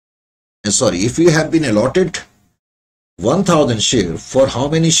 if you have been allotted 1,000 share, for how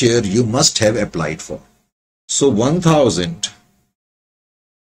many share you must have applied for. So 1,000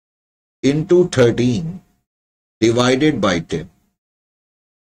 into 13 divided by 10.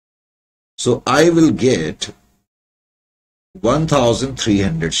 So I will get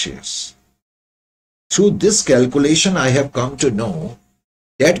 1,300 shares. Through this calculation, I have come to know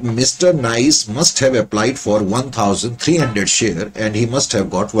that Mr. Nice must have applied for 1,300 share and he must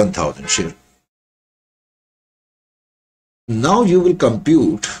have got 1,000 share. Now you will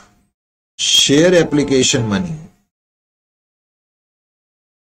compute share application money.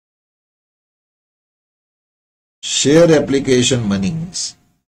 Share application monies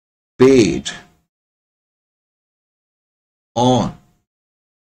paid on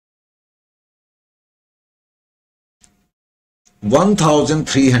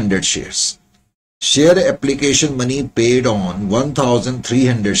 1,300 shares. Share application money paid on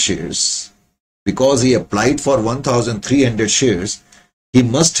 1,300 shares. Because he applied for 1,300 shares, he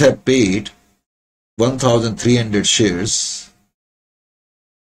must have paid 1,300 shares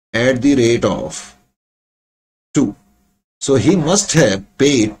at the rate of 2. So he must have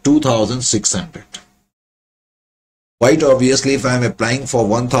paid 2,600. Quite obviously, if I am applying for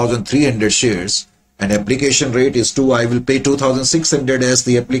 1,300 shares and application rate is 2, I will pay 2,600 as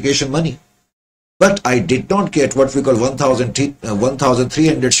the application money. But I did not get what we call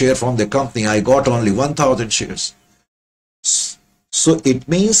 1,300 share from the company. I got only 1,000 shares. So it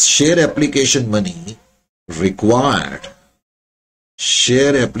means share application money required.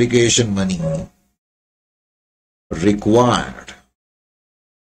 Share application money required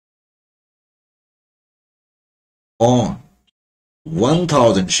on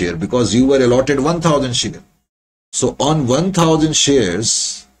 1,000 share, because you were allotted 1,000 share. So on 1,000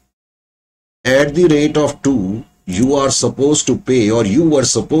 shares at the rate of 2, you are supposed to pay, or you were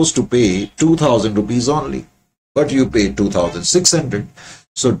supposed to pay 2,000 rupees only, but you paid 2,600.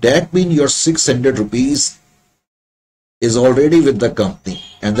 So that means your 600 rupees is already with the company,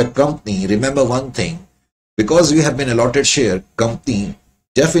 and the company, remember one thing, because you have been allotted share, company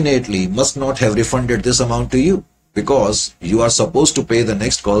definitely must not have refunded this amount to you, because you are supposed to pay the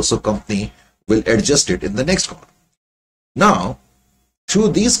next call, so company will adjust it in the next call. Now, through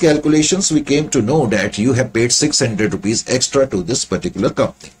these calculations, we came to know that you have paid 600 rupees extra to this particular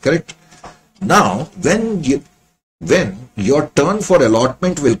company, correct? Now, when your turn for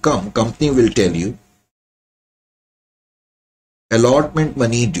allotment will come, company will tell you, allotment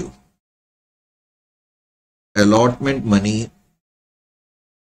money due. Allotment money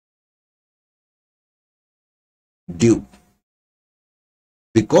due.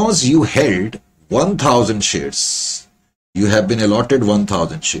 Because you held 1,000 shares, you have been allotted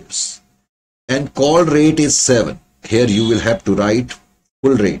 1,000 shares, and call rate is 7. Here you will have to write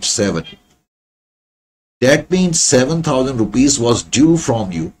full rate 7. That means 7,000 rupees was due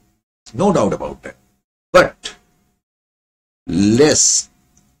from you, no doubt about that. But less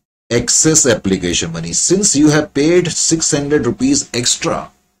excess application money, since you have paid 600 rupees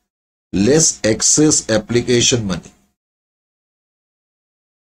extra, less excess application money,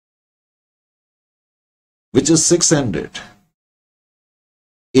 which is 600.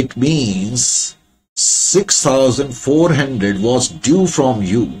 It means 6,400 was due from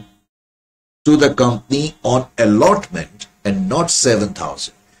you to the company on allotment and not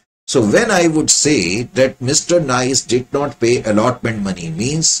 7,000. So when I would say that Mr. Nice did not pay allotment money,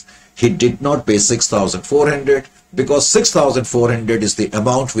 means he did not pay 6,400, because 6,400 is the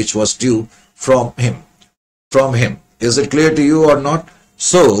amount which was due from him. Is it clear to you or not?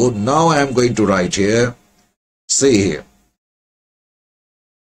 So now I am going to write here, say here.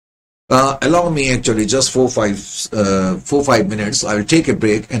 Allow me actually just 4-5 minutes. I will take a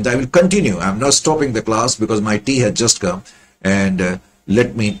break and I will continue. I'm not stopping the class because my tea had just come, and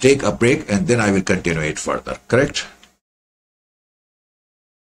let me take a break and then I will continue it further, correct?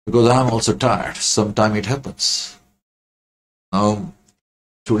 Because I'm also tired. Sometime it happens. Now,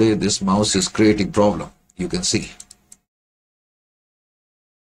 today this mouse is creating problem. You can see.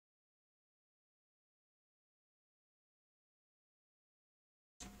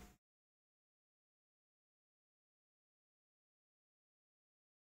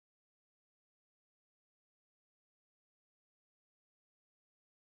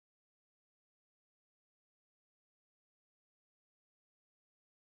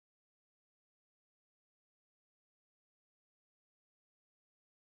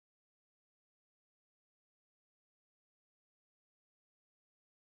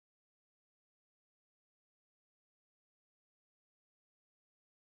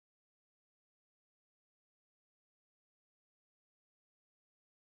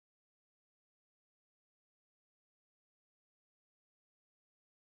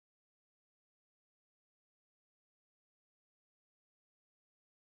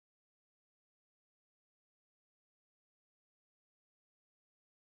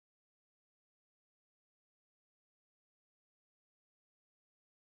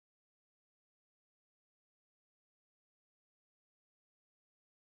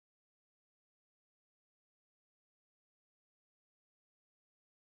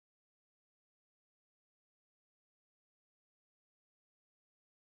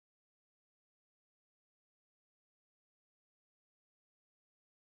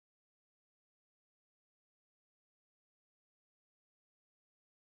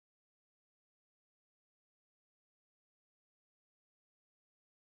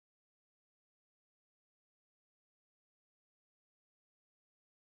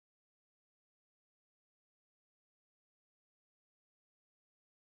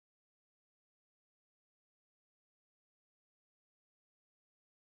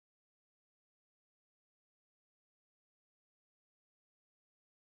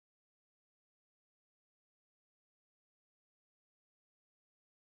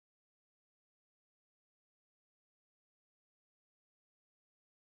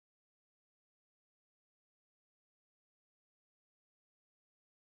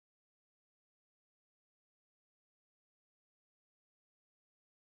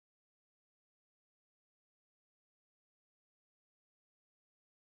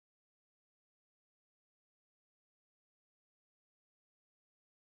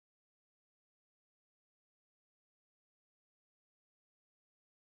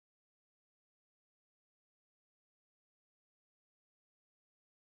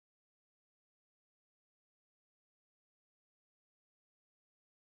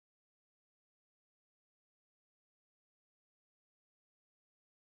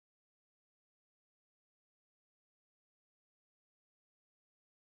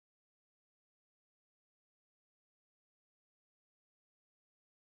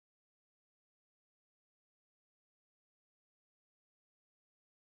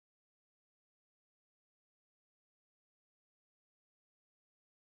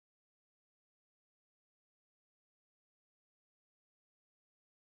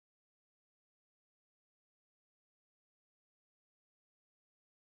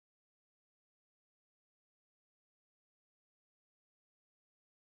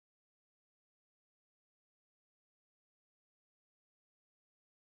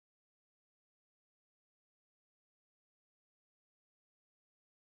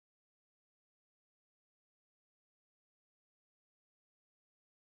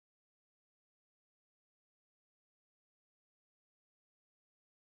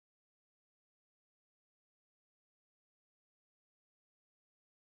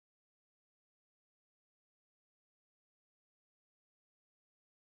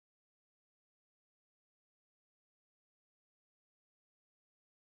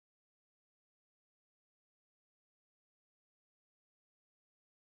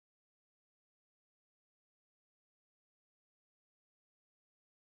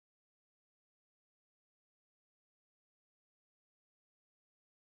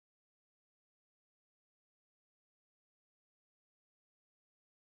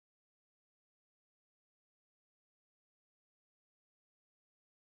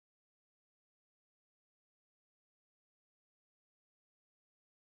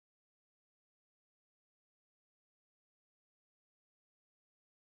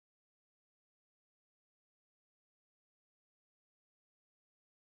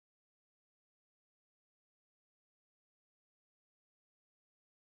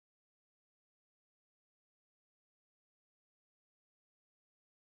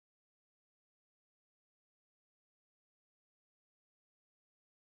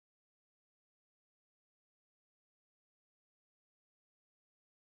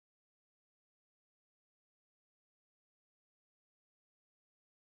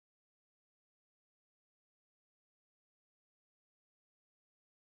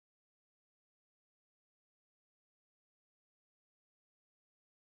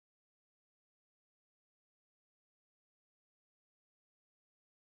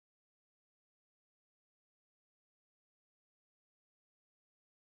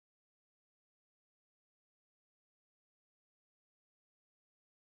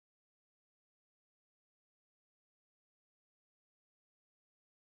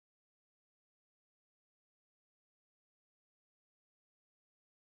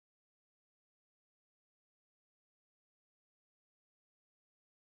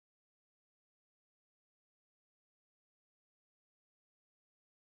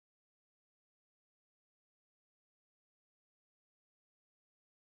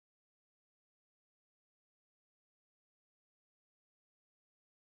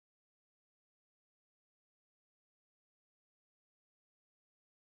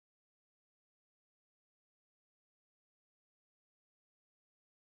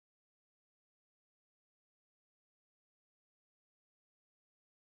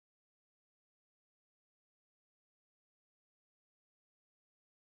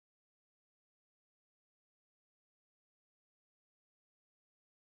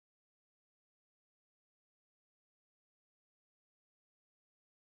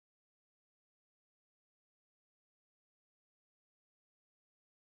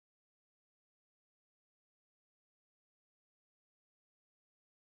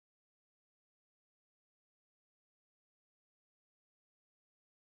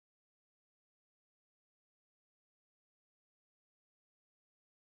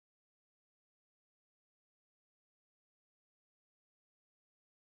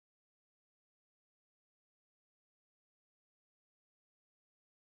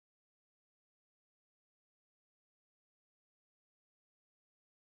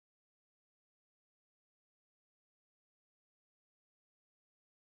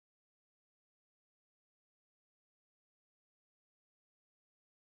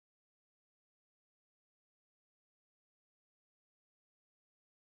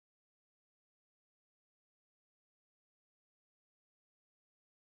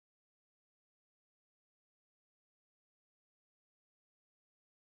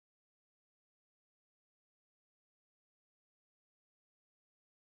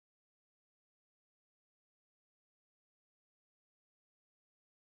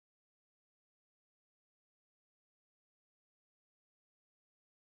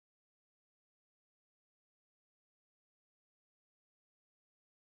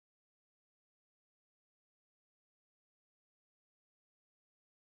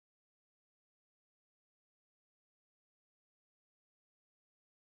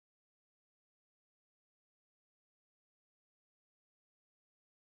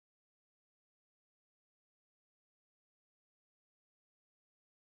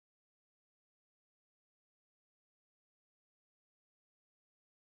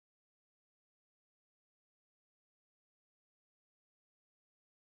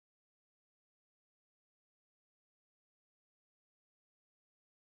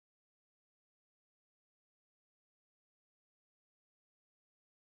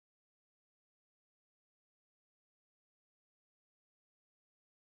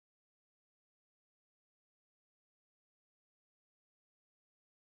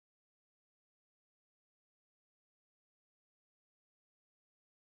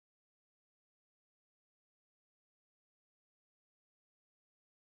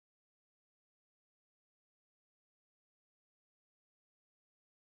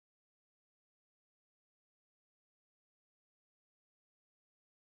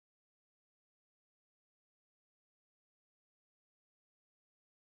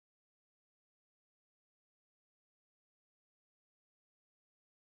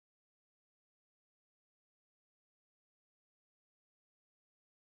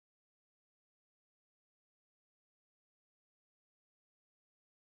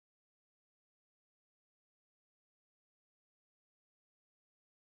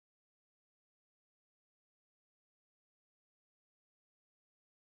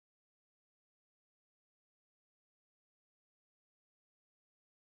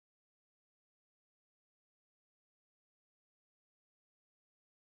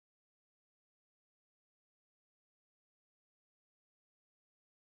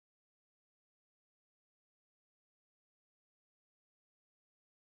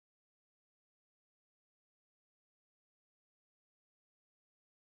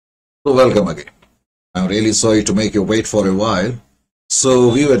 So welcome again. I'm really sorry to make you wait for a while.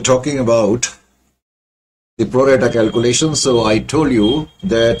 So we were talking about the pro rata calculation. So I told you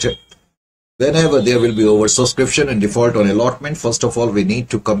that whenever there will be oversubscription and default on allotment, first of all, we need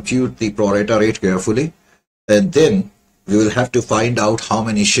to compute the pro rata rate carefully. And then we will have to find out how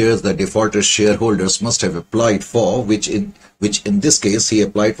many shares the defaulted shareholders must have applied for, which in this case, he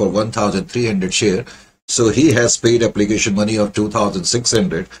applied for 1,300 share. So he has paid application money of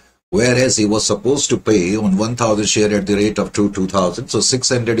 2,600. Whereas he was supposed to pay on 1,000 share at the rate of 2,000. So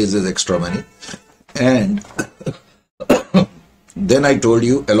 600 is his extra money. And then I told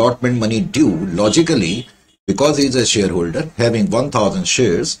you allotment money due, logically, because he is a shareholder having 1,000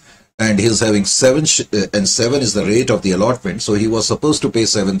 shares and he is having 7 and 7 is the rate of the allotment. So he was supposed to pay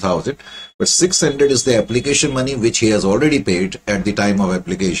 7,000, but 600 is the application money which he has already paid at the time of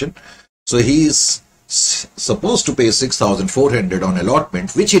application. So he is supposed to pay 6,400 on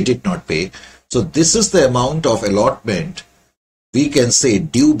allotment, which he did not pay. So this is the amount of allotment we can say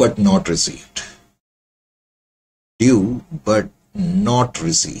due but not received. Due but not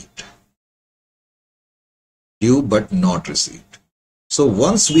received. Due but not received. So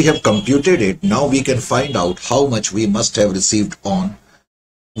once we have computed it, now we can find out how much we must have received on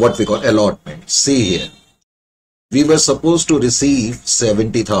what we call allotment. See here, we were supposed to receive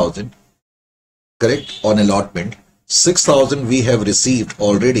 70,000. Correct, on allotment. 6,000 we have received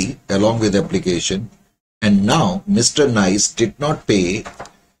already along with application, and now Mr. Nice did not pay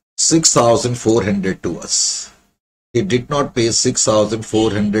 6,400 to us. He did not pay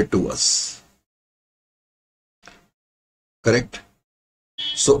 6,400 to us. Correct.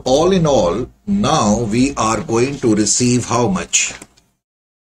 So all in all, now we are going to receive how much?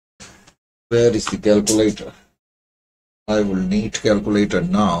 Where is the calculator? I will need calculator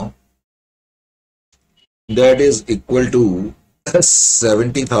now. That is equal to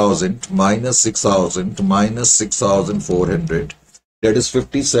 70,000 minus 6,000 minus 6,400. That is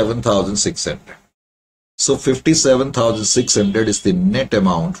 57,600. So 57,600 is the net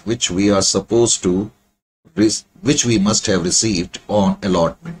amount which we are supposed to, which we must have received on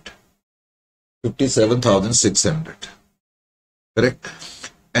allotment. 57,600. Correct.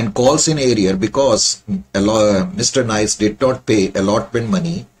 And calls in area, because Mr. Nice did not pay allotment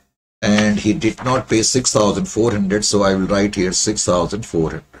money, and he did not pay 6,400, so I will write here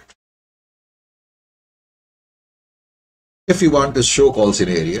 6,400. If you want to show calls in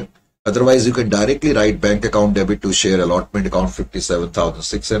area, otherwise you can directly write bank account debit to share allotment account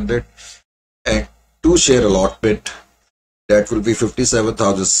 57,600 and to share allotment, that will be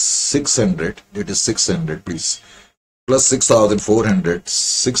 57,600, it is 600 please, plus 6,400,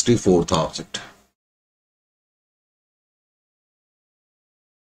 64,000.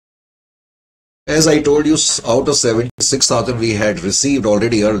 As I told you, out of 76,000 we had received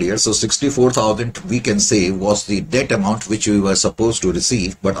already earlier, so 64,000 we can say was the debt amount which we were supposed to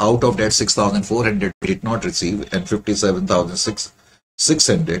receive, but out of that 6,400 we did not receive, and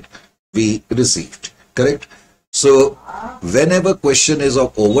 57,600 we received. Correct? So whenever question is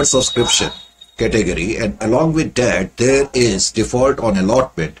of oversubscription category and along with that there is default on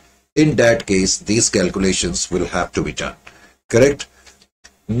allotment, in that case these calculations will have to be done. Correct?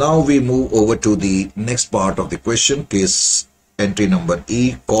 Now we move over to the next part of the question, case entry number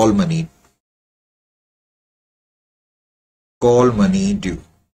E, call money. Call money due.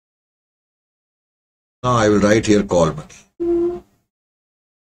 Now I will write here call money.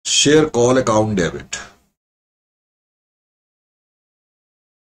 Share call account debit.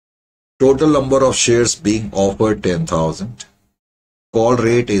 Total number of shares being offered 10,000. Call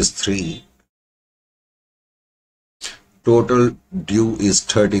rate is 3. Total due is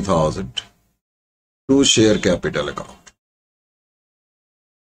 30,000. To share capital account.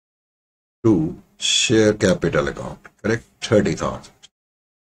 To share capital account. Correct? 30,000.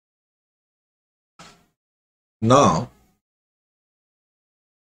 Now,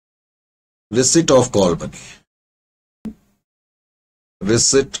 receipt of call money.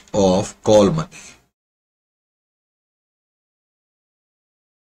 Receipt of call money.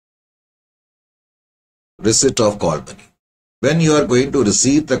 Receipt of call money. When you are going to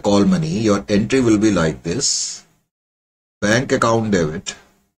receive the call money, your entry will be like this. Bank account debit.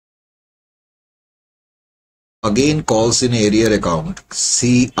 Again calls in area account,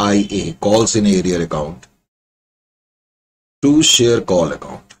 CIA, calls in area account. To share call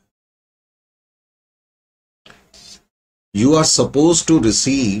account. You are supposed to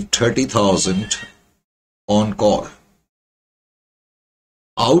receive 30,000 on call.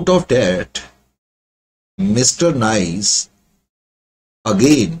 Out of that, Mr. Nice,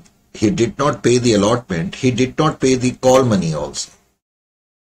 again, he did not pay the allotment, he did not pay the call money also.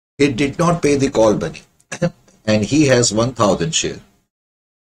 He did not pay the call money and he has 1000 share.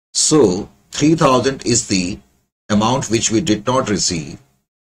 So 3000 is the amount which we did not receive.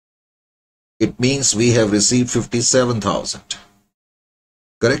 It means we have received 57,000.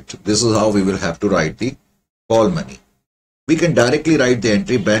 Correct? This is how we will have to write the call money. We can directly write the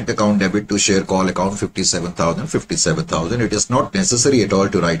entry bank account debit to share call account 57,000, 57,000. It is not necessary at all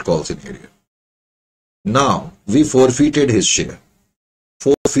to write call scenario. Now we forfeited his share.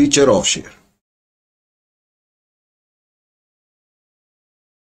 Forfeiture of share.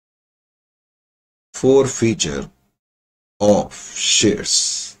 Forfeiture of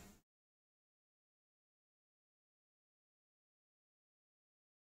shares.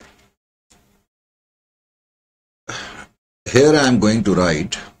 Here I am going to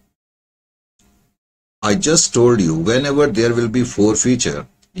write, I just told you whenever there will be forfeiture,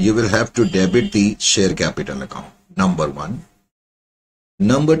 you will have to debit the share capital account. Number one.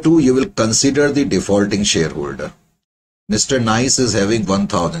 Number two, you will consider the defaulting shareholder. Mr. Nice is having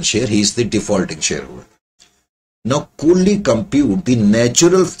 1000 share. He is the defaulting shareholder. Now coolly compute the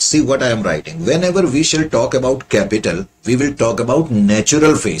natural, see what I am writing. Whenever we shall talk about capital, we will talk about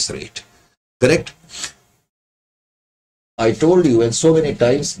natural face rate. Correct? I told you, and so many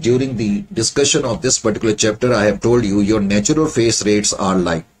times during the discussion of this particular chapter, I have told you your natural face rates are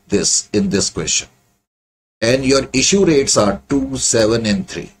like this in this question. And your issue rates are 2, 7 and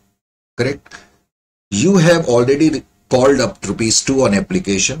 3. Correct? You have already called up ₹2 on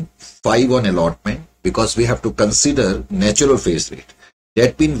application, 5 on allotment, because we have to consider natural face rate.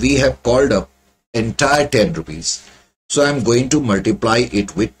 That means we have called up entire 10 rupees. So I am going to multiply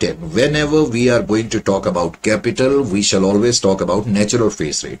it with 10. Whenever we are going to talk about capital, we shall always talk about natural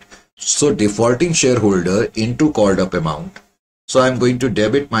face rate. So defaulting shareholder into called up amount. So I am going to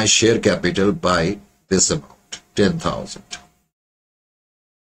debit my share capital by this amount, 10,000.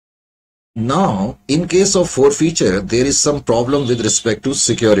 Now, in case of forfeiture, there is some problem with respect to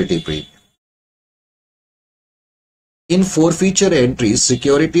security premium. In forfeiture entries,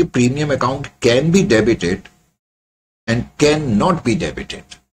 security premium account can be debited and cannot be debited.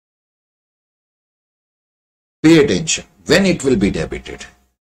 Pay attention. When it will be debited?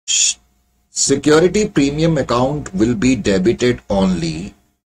 Security premium account will be debited only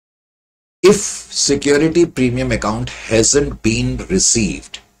if security premium account hasn't been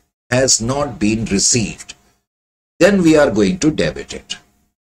received, has not been received. Then we are going to debit it.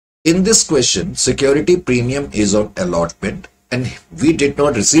 In this question, security premium is on allotment and we did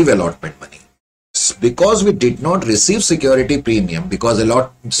not receive allotment money. Because we did not receive security premium, because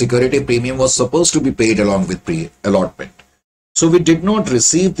security premium was supposed to be paid along with allotment. So we did not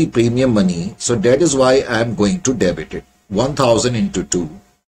receive the premium money. So that is why I am going to debit it. 1000 into 2,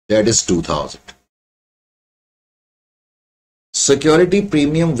 that is 2000. Security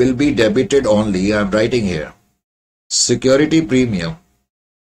premium will be debited only, I am writing here. Security premium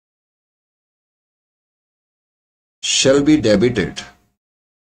shall be debited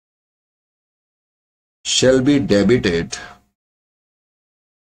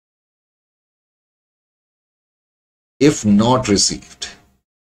if not received.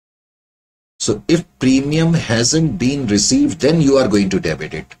 So if premium hasn't been received, then you are going to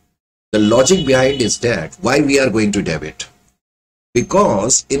debit it. The logic behind is that why we are going to debit.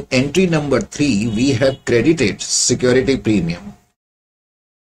 Because in entry number 3, we have credited security premium.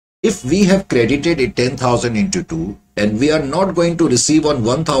 If we have credited it 10,000 into 2 and we are not going to receive on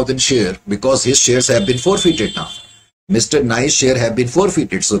 1000 share because his shares have been forfeited now. Mr. Nice share have been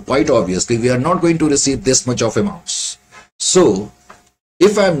forfeited. So quite obviously we are not going to receive this much of amounts. So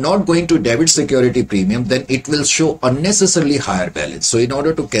if I am not going to debit security premium, then it will show unnecessarily higher balance. So in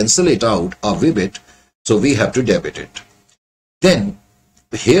order to cancel it out or with it, so we have to debit it. Then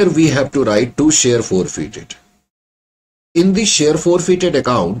here we have to write to share forfeited. In the share forfeited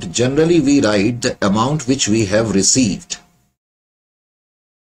account, generally we write the amount which we have received.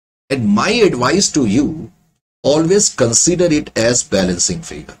 And my advice to you, always consider it as balancing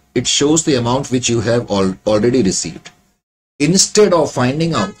figure. It shows the amount which you have already received. Instead of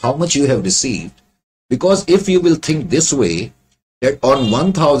finding out how much you have received, because if you will think this way, that on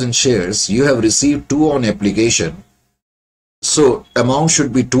 1000 shares, you have received 2 on application, so amount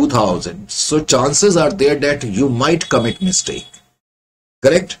should be 2000. So chances are there that you might commit mistake.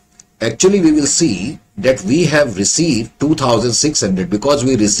 Correct? Actually, we will see that we have received 2600 because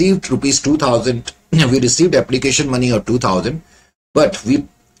we received ₹2000. We received application money of 2000, but we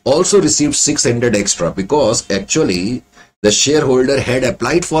also received 600 extra because actually the shareholder had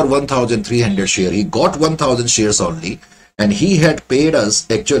applied for 1300 share. He got 1000 shares only and he had paid us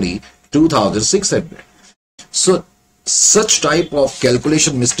actually 2600. So such type of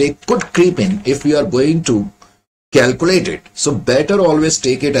calculation mistake could creep in if we are going to calculate it. So better always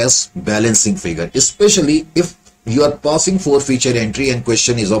take it as balancing figure, especially if you are passing forfeiture entry and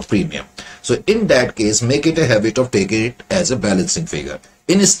question is of premium. So in that case, make it a habit of taking it as a balancing figure.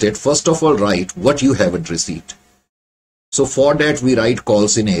 Instead, first of all, write what you haven't received. So for that, we write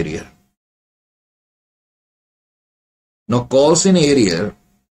calls in area. Now calls in area.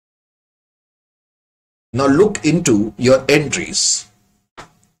 Now look into your entries.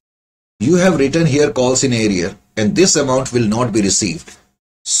 You have written here calls in area and this amount will not be received.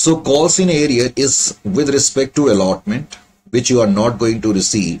 So calls in area is with respect to allotment, which you are not going to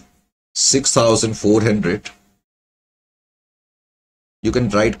receive, 6,400. You can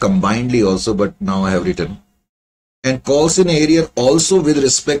write combinedly also, but now I have written. And calls in area also with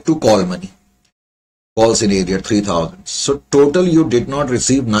respect to call money. Calls in area 3,000. So total you did not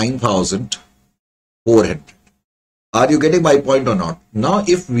receive 9,400. Are you getting my point or not? Now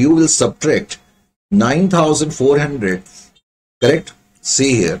if you will subtract 9,400, correct?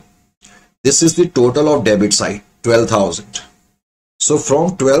 See here, this is the total of debit side, 12,000. So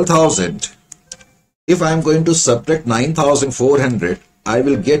from 12,000, if I am going to subtract 9,400, I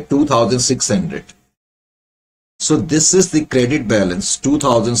will get 2,600. So this is the credit balance,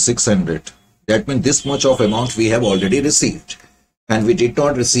 2,600. That means this much of amount we have already received. And we did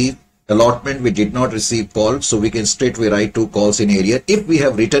not receive allotment, we did not receive call. So we can straightway write 2 calls in area if we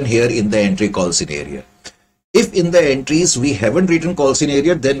have written here in the entry calls in area. If in the entries we haven't written calls in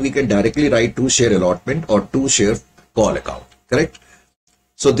area, then we can directly write 2 share allotment or 2 share call account, correct?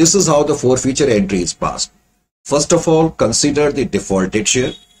 So this is how the forfeiture entry is passed. First of all, consider the defaulted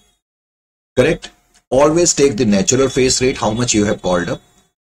share, correct? Always take the natural face rate, how much you have called up.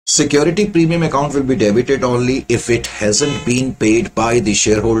 Security premium account will be debited only if it hasn't been paid by the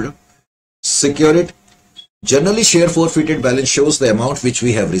shareholder. Generally share forfeited balance shows the amount which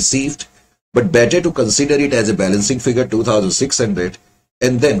we have received, but better to consider it as a balancing figure 2,600,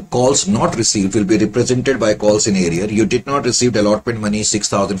 and then calls not received will be represented by calls in area. You did not receive allotment money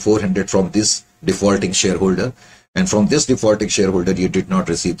 6,400 from this defaulting shareholder, and from this defaulting shareholder you did not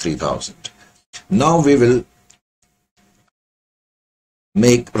receive 3,000. Now we will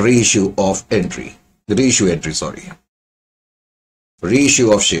make reissue of entry. Reissue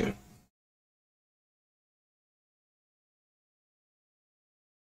of share.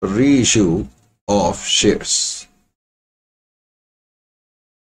 Reissue of shares.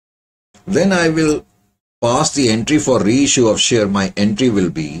 When I will pass the entry for reissue of share, my entry will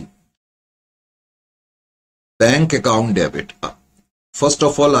be bank account debit. First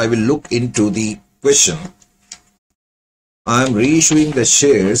of all, I will look into the question. I am reissuing the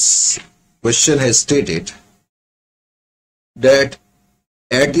shares. Question has stated that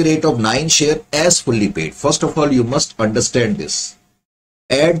at the rate of 9 share as fully paid. First of all, you must understand this.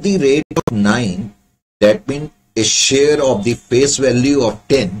 At the rate of 9, that means a share of the face value of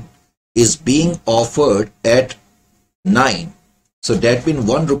 10 is being offered at 9. So that means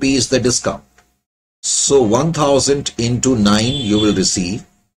 1 rupee is the discount. So 1,000 into 9 you will receive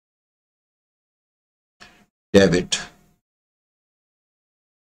debit.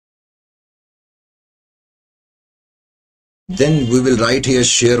 Then we will write here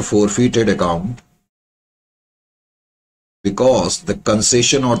share forfeited account, because the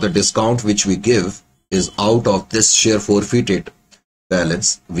concession or the discount which we give is out of this share forfeited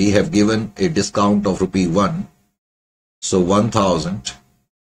balance. We have given a discount of rupee 1, so 1,000,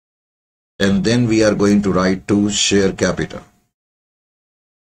 and then we are going to write to share capital.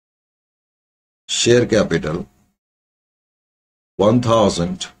 Share capital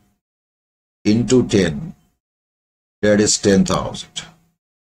 1,000 into 10, that is 10,000,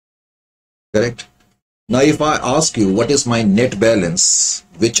 correct? Now if I ask you what is my net balance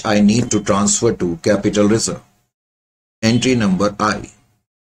which I need to transfer to capital reserve, entry number I,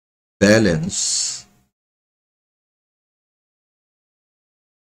 balance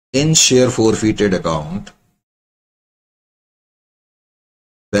in share forfeited account,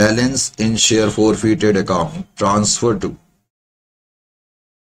 balance in share forfeited account transfer to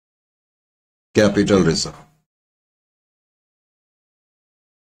capital reserve.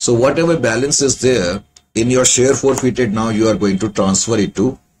 So whatever balance is there in your share forfeited, now you are going to transfer it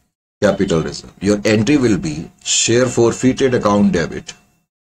to capital reserve. Your entry will be share forfeited account debit.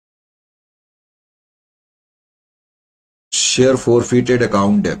 Share forfeited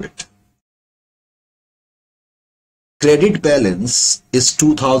account debit. Credit balance is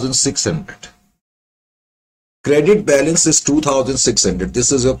 2,600. Credit balance is 2,600.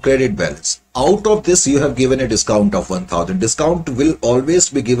 This is your credit balance. Out of this, you have given a discount of 1,000. Discount will always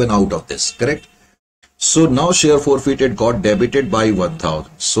be given out of this, correct? So now share forfeited got debited by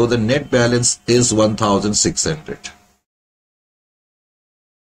 1000. So the net balance is 1600.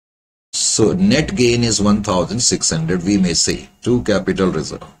 So net gain is 1600, we may say, to capital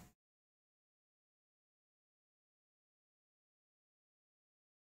reserve.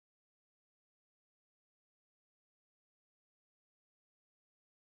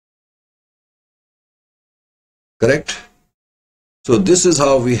 Correct? So this is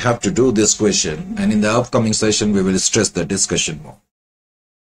how we have to do this question, and in the upcoming session we will stress the discussion more.